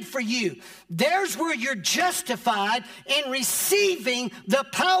did for you. There's where you're justified in receiving the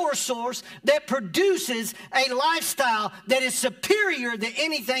power source that produces a lifestyle that is superior to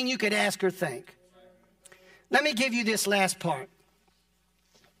anything you could ask or think. Let me give you this last part.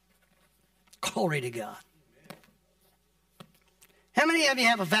 Glory to God. How many of you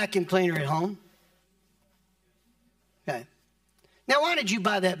have a vacuum cleaner at home? Okay. Now, why did you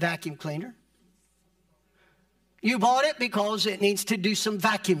buy that vacuum cleaner? You bought it because it needs to do some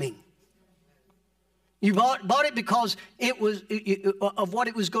vacuuming. You bought it because it was of what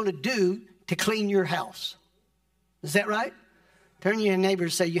it was going to do to clean your house. Is that right? Turn to your neighbor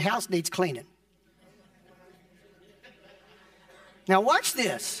and say, your house needs cleaning. Now watch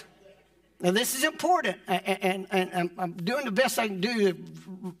this. Now this is important, and I'm doing the best I can do to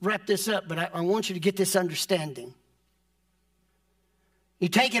wrap this up, but I want you to get this understanding. You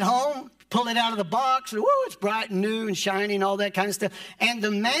take it home, pull it out of the box, and it's bright and new and shiny and all that kind of stuff. And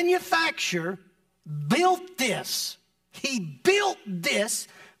the manufacturer built this. He built this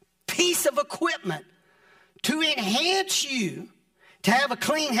piece of equipment to enhance you to have a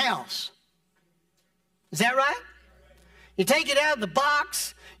clean house. Is that right? You take it out of the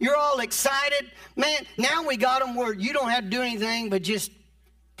box, you're all excited. Man, now we got them where you don't have to do anything but just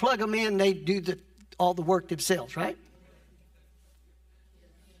plug them in. They do all the work themselves, right?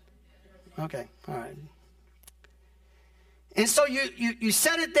 Okay, all right. And so you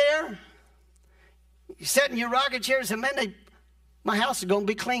set it there. You sit in your rocking chair and say, man, my house is going to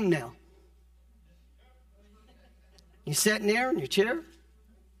be clean now. You sitting there in your chair.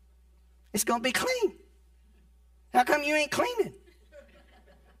 It's going to be clean. How come you ain't cleaning?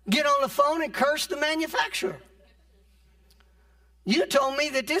 Get on the phone and curse the manufacturer. You told me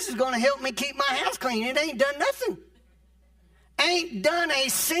that this is going to help me keep my house clean. It ain't done nothing. Ain't done a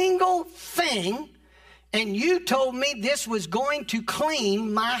single thing. And you told me this was going to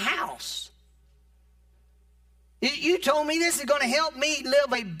clean my house. You told me this is going to help me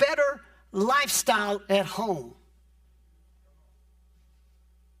live a better lifestyle at home.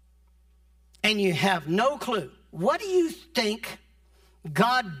 And you have no clue. What do you think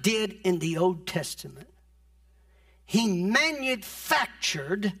God did in the Old Testament? He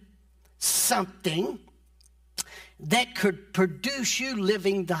manufactured something that could produce you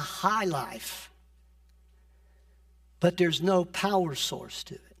living the high life. But there's no power source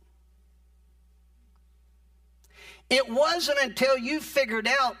to it. It wasn't until you figured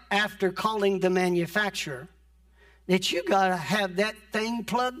out after calling the manufacturer that you got to have that thing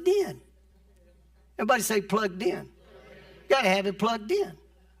plugged in. Everybody say plugged in. You got to have it plugged in.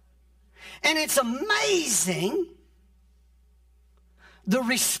 And it's amazing the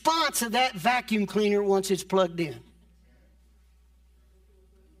response of that vacuum cleaner once it's plugged in.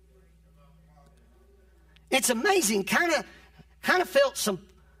 It's amazing. Kind of felt some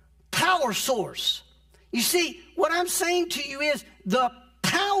power source. You see, what I'm saying to you is the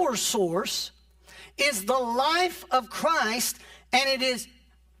power source is the life of Christ, and it is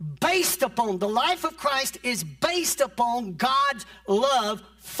based upon, the life of Christ is based upon God's love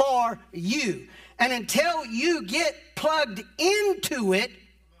for you. And until you get plugged into it,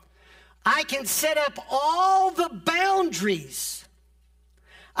 I can set up all the boundaries.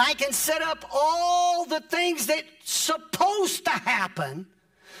 I can set up all the things that's supposed to happen,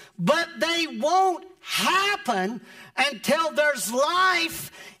 but they won't happen until there's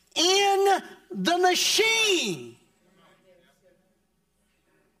life in the machine.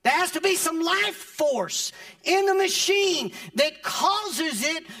 There has to be some life force in the machine that causes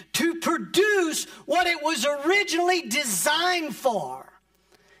it to produce what it was originally designed for.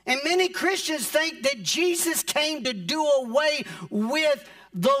 And many Christians think that Jesus came to do away with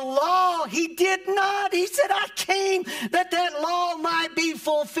the law. He did not. He said, I came that law might be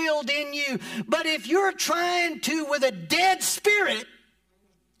fulfilled in you. But if you're trying to, with a dead spirit,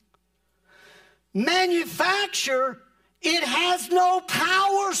 manufacture, it has no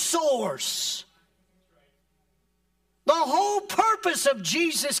power source. The whole purpose of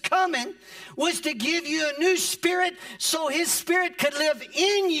Jesus coming was to give you a new spirit so his spirit could live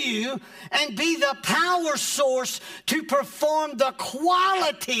in you and be the power source to perform the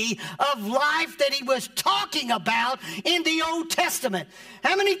quality of life that he was talking about in the Old Testament.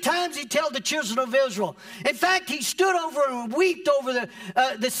 How many times he told the children of Israel? In fact, he stood over and wept over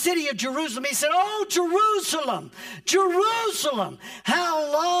the city of Jerusalem. He said, oh, Jerusalem, Jerusalem,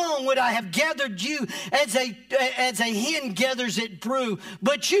 how long would I have gathered you as a hen gathers its brood,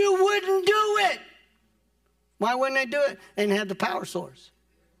 but you wouldn't do it. Why wouldn't they do it? They didn't have the power source.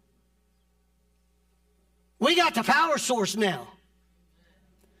 We got the power source now.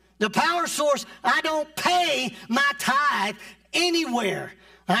 The power source, I don't pay my tithe anywhere.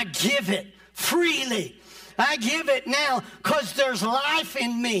 I give it freely. I give it now because there's life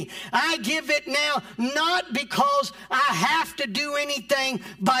in me. I give it now not because I have to do anything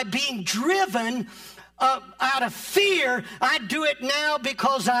by being driven out of fear. I do it now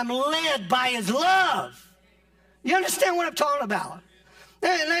because I'm led by his love. You understand what I'm talking about?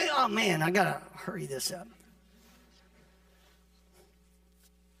 Oh man, I gotta hurry this up.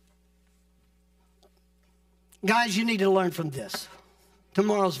 Guys, you need to learn from this.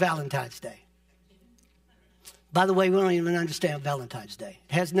 Tomorrow's Valentine's Day. By the way, we don't even understand Valentine's Day.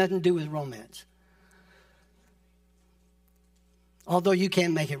 It has nothing to do with romance. Although you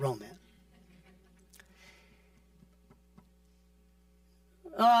can make it romance.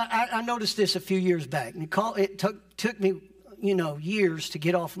 I noticed this a few years back. It took me, years to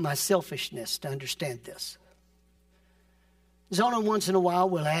get off of my selfishness to understand this. Zona once in a while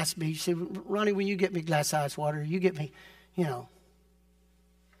will ask me, she said, Ronnie, will you get me a glass of ice water? You get me, And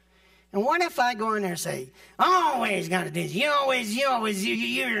what if I go in there and say, I'm always going to do this. You always.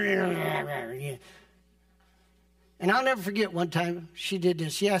 And I'll never forget one time she did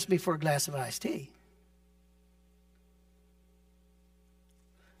this. She asked me for a glass of iced tea.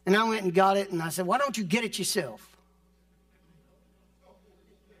 And I went and got it, and I said, why don't you get it yourself?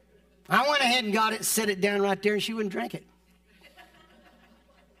 I went ahead and got it, set it down right there, and she wouldn't drink it.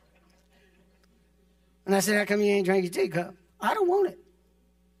 And I said, how come you ain't drinking tea? I don't want it.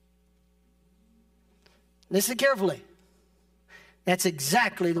 Listen carefully. That's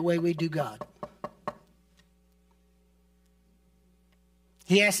exactly the way we do God.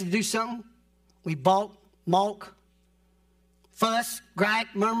 He asks us to do something. We balk, mulk, fuss, gripe,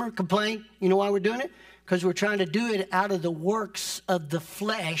 murmur, complain. You know why we're doing it? Because we're trying to do it out of the works of the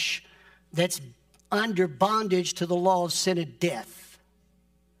flesh that's under bondage to the law of sin and death.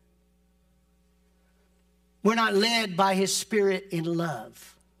 We're not led by His Spirit in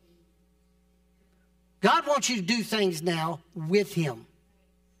love. God wants you to do things now with Him.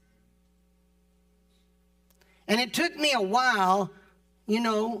 And it took me a while,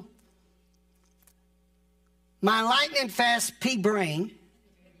 my lightning fast pea brain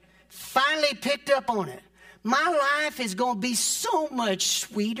finally picked up on it. My life is going to be so much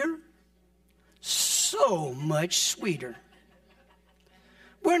sweeter. So much sweeter.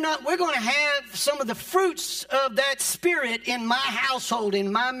 We're going to have some of the fruits of that Spirit in my household,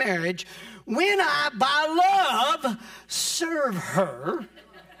 in my marriage, when I, by love, serve her.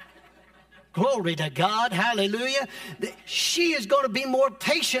 Glory to God. Hallelujah. She is going to be more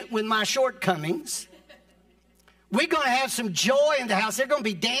patient with my shortcomings. We're going to have some joy in the house. They're going to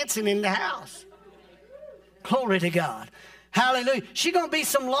be dancing in the house. Glory to God. Hallelujah. She's going to be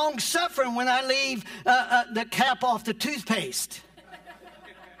some long suffering when I leave the cap off the toothpaste.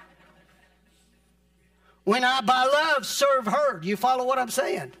 When I, by love, serve her. Do you follow what I'm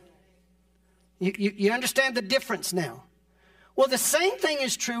saying? You understand the difference now? Well, the same thing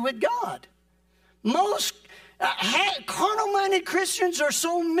is true with God. Most carnal-minded Christians are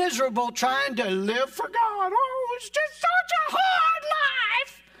so miserable trying to live for God. Oh, it's just such a hard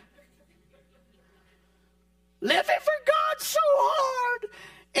life. Living for God's so hard.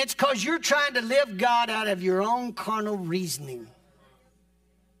 It's because you're trying to live God out of your own carnal reasoning.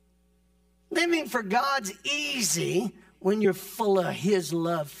 Living for God's easy when you're full of His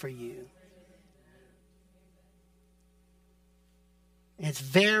love for you. It's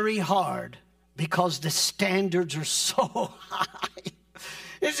very hard because the standards are so high.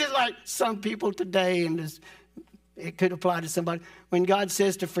 It's just like some people today, and it could apply to somebody. When God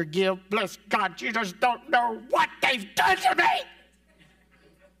says to forgive, bless God, you just don't know what they've done to me.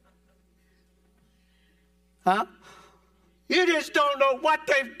 Huh? You just don't know what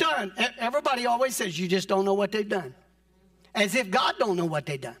they've done. Everybody always says you just don't know what they've done. As if God don't know what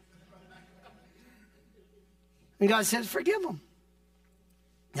they've done. And God says, forgive them.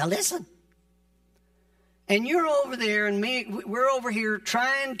 Now listen. And you're over there and we're over here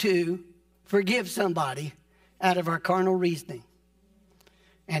trying to forgive somebody out of our carnal reasoning.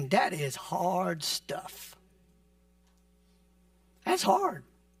 And that is hard stuff. That's hard.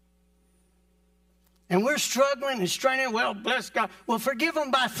 And we're struggling and straining. Well, bless God. Well, forgive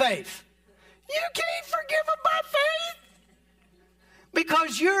them by faith. You can't forgive them by faith.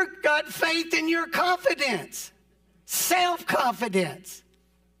 Because you've got faith in your confidence. Self-confidence.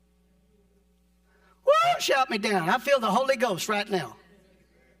 Woo, shout me down. I feel the Holy Ghost right now.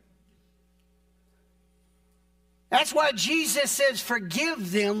 That's why Jesus says,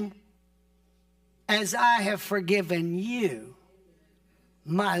 forgive them as I have forgiven you.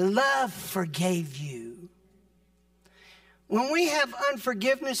 My love forgave you. When we have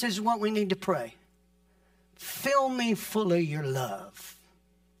unforgiveness is what we need to pray. Fill me full of your love.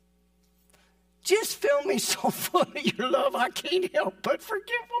 Just fill me so full of your love I can't help but forgive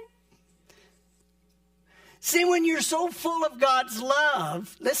them. See, when you're so full of God's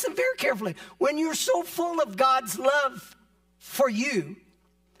love, listen very carefully. When you're so full of God's love for you,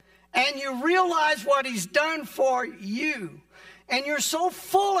 and you realize what He's done for you, and you're so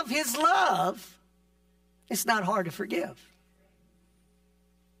full of His love, it's not hard to forgive.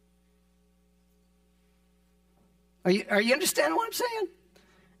 Are you understanding what I'm saying?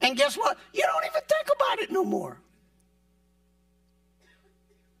 And guess what? You don't even think about it no more.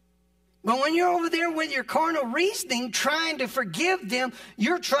 But when you're over there with your carnal reasoning trying to forgive them,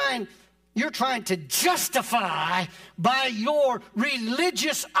 you're trying You're trying to justify by your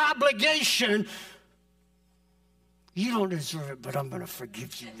religious obligation. You don't deserve it, but I'm going to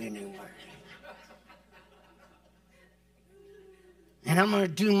forgive you anyway. And I'm going to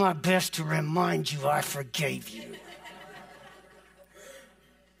do my best to remind you I forgave you.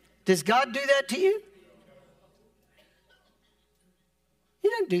 Does God do that to you? He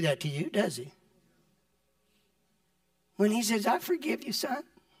doesn't do that to you, does he? When he says, I forgive you, son,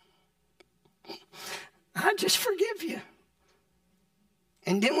 I just forgive you.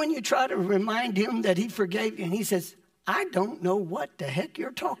 And then when you try to remind him that he forgave you, and he says, I don't know what the heck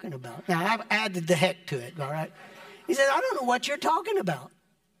you're talking about. Now, I've added the heck to it, all right? He says, I don't know what you're talking about.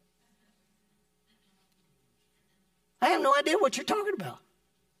 I have no idea what you're talking about.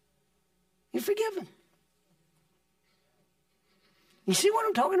 You're forgiven. You see what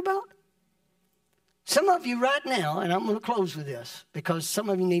I'm talking about? Some of you right now, and I'm going to close with this because some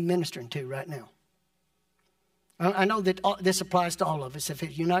of you need ministering to right now. I know that this applies to all of us.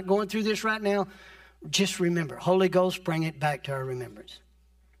 If you're not going through this right now, just remember, Holy Ghost, bring it back to our remembrance.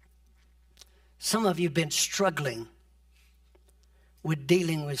 Some of you have been struggling with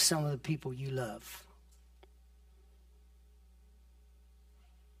dealing with some of the people you love.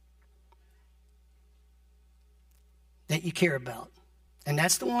 That you care about. And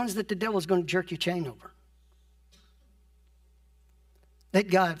that's the ones that the devil's going to jerk your chain over. Let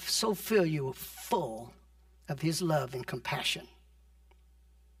God so fill you full of his love and compassion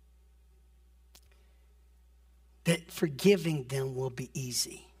that forgiving them will be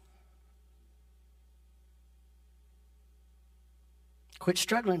easy. Quit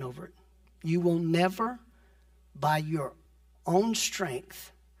struggling over it. You will never, by your own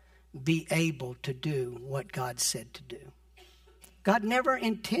strength, be able to do what God said to do. God never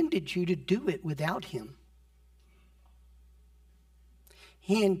intended you to do it without him.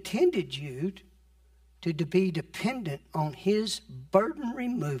 He intended you to be dependent on his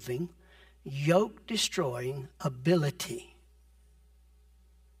burden-removing, yoke-destroying ability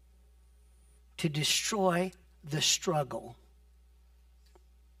to destroy the struggle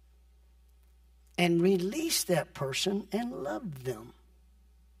and release that person and love them.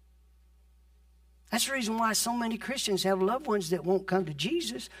 That's the reason why so many Christians have loved ones that won't come to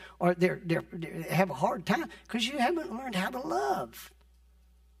Jesus, or they have a hard time, because you haven't learned how to love.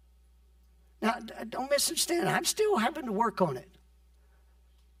 Now, don't misunderstand. I'm still having to work on it.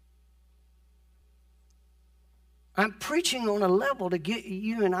 I'm preaching on a level to get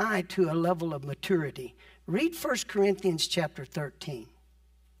you and I to a level of maturity. Read 1 Corinthians chapter 13.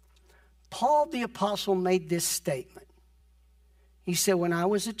 Paul the apostle made this statement. He said, when I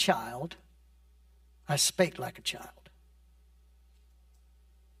was a child, I spake like a child.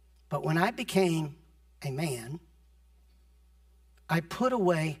 But when I became a man, I put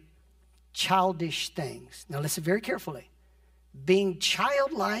away childish things. Now listen very carefully. Being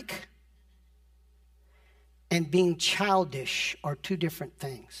childlike and being childish are two different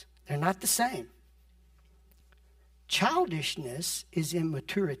things. They're not the same. Childishness is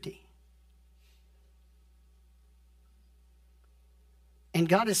immaturity. And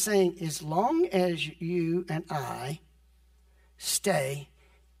God is saying, as long as you and I stay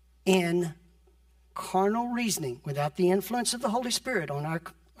in carnal reasoning without the influence of the Holy Spirit on our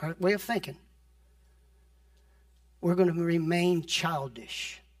way of thinking, we're going to remain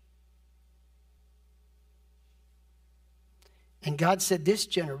childish. And God said this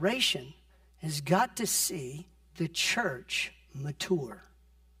generation has got to see the church mature.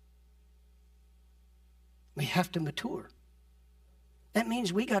 We have to mature. That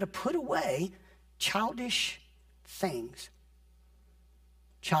means we got to put away childish things.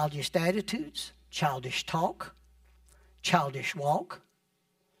 Childish attitudes, childish talk, childish walk,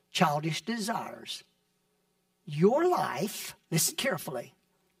 childish desires. Your life, listen carefully,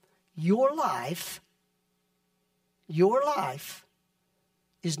 your life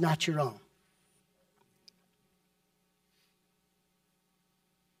is not your own.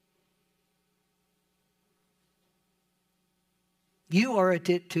 You are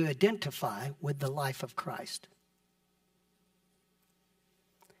to identify with the life of Christ.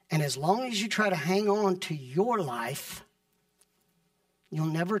 And as long as you try to hang on to your life, you'll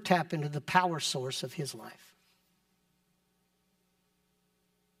never tap into the power source of his life.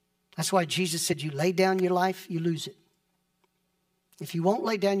 That's why Jesus said, you lay down your life, you lose it. If you won't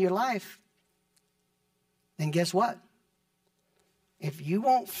lay down your life, then guess what? If you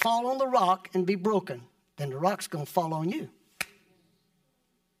won't fall on the rock and be broken, then the rock's going to fall on you.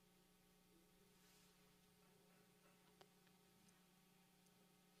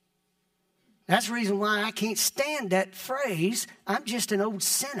 That's the reason why I can't stand that phrase, I'm just an old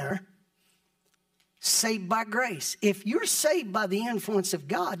sinner. Saved by grace. If you're saved by the influence of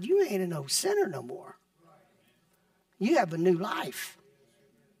God, you ain't an old sinner no more. You have a new life.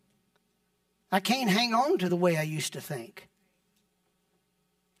 I can't hang on to the way I used to think.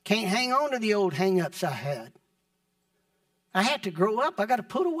 Can't hang on to the old hang-ups I had. I had to grow up. I got to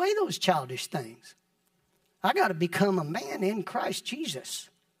put away those childish things. I got to become a man in Christ Jesus.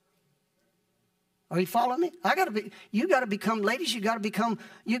 Are you following me? You got to become, ladies, you got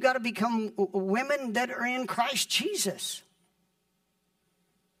to become women that are in Christ Jesus.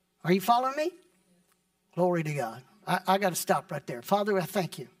 Are you following me? Glory to God. I got to stop right there. Father, I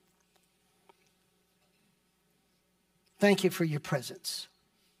thank you. Thank you for your presence.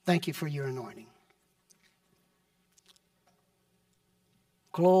 Thank you for your anointing.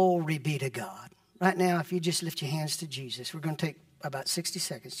 Glory be to God. Right now, if you just lift your hands to Jesus, we're going to take about 60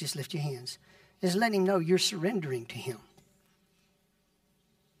 seconds. Just lift your hands. Just let him know you're surrendering to him.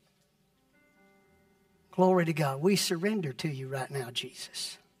 Glory to God. We surrender to you right now,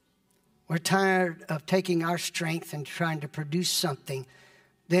 Jesus. We're tired of taking our strength and trying to produce something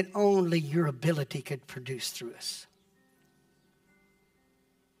that only your ability could produce through us.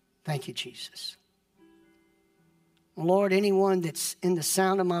 Thank you, Jesus. Lord, anyone that's in the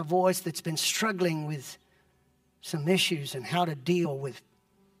sound of my voice that's been struggling with some issues and how to deal with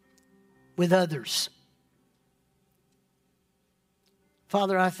others.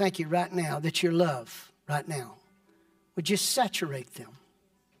 Father, I thank you right now that your love right now would just saturate them.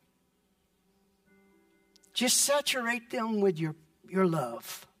 Just saturate them with your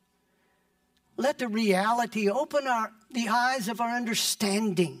love. Let the reality open the eyes of our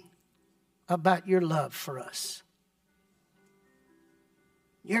understanding about your love for us.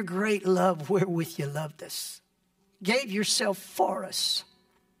 Your great love wherewith you loved us. Gave yourself for us.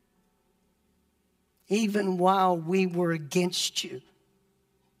 Even while we were against you,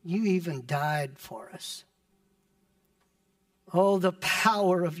 you even died for us. Oh, the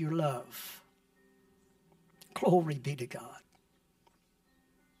power of your love. Glory be to God.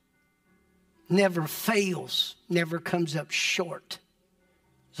 Never fails, never comes up short.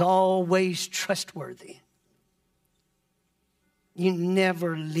 Is always trustworthy. You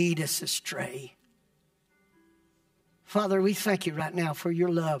never lead us astray. Father, we thank you right now for your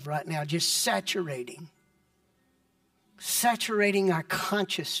love right now, just saturating our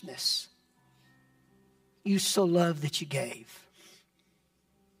consciousness. You so loved that you gave.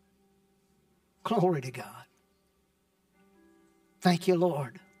 Glory to God. Thank you,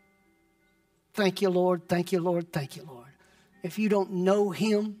 Lord. Thank you, Lord. Thank you, Lord. Thank you, Lord. If you don't know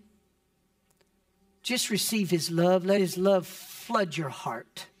him, just receive his love. Let his love flood your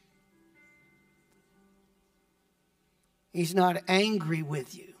heart. He's not angry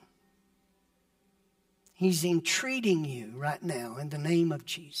with you. He's entreating you right now in the name of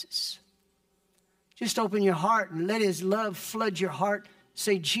Jesus. Just open your heart and let his love flood your heart.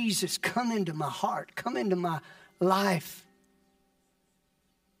 Say, Jesus, come into my heart. Come into my life.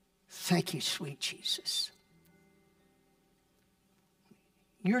 Thank you, sweet Jesus.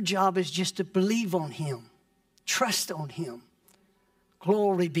 Your job is just to believe on him. Trust on him.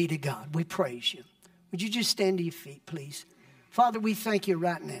 Glory be to God. We praise you. Would you just stand to your feet, please? Father, we thank you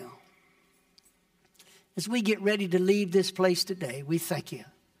right now. As we get ready to leave this place today, we thank you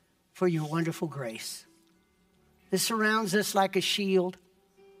for your wonderful grace. It surrounds us like a shield,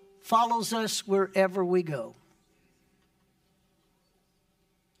 follows us wherever we go.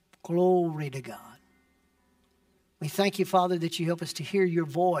 Glory to God. We thank you, Father, that you help us to hear your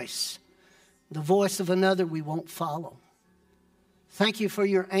voice. The voice of another we won't follow. Thank you for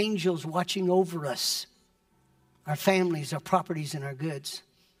your angels watching over us, our families, our properties, and our goods.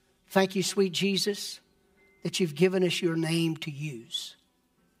 Thank you, sweet Jesus, that you've given us your name to use,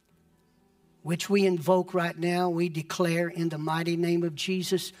 which we invoke right now. We declare in the mighty name of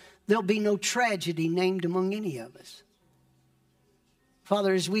Jesus, there'll be no tragedy named among any of us.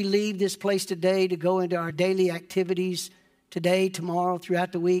 Father, as we leave this place today to go into our daily activities today, tomorrow,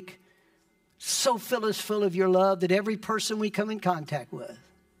 throughout the week, so fill us full of your love that every person we come in contact with,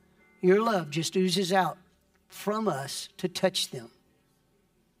 your love just oozes out from us to touch them.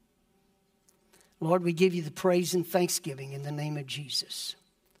 Lord, we give you the praise and thanksgiving in the name of Jesus.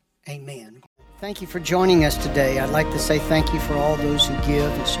 Amen. Thank you for joining us today. I'd like to say thank you for all those who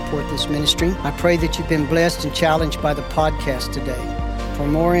give and support this ministry. I pray that you've been blessed and challenged by the podcast today. For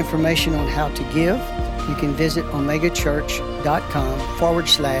more information on how to give, you can visit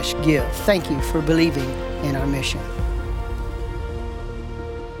omegachurch.com/give. Thank you for believing in our mission.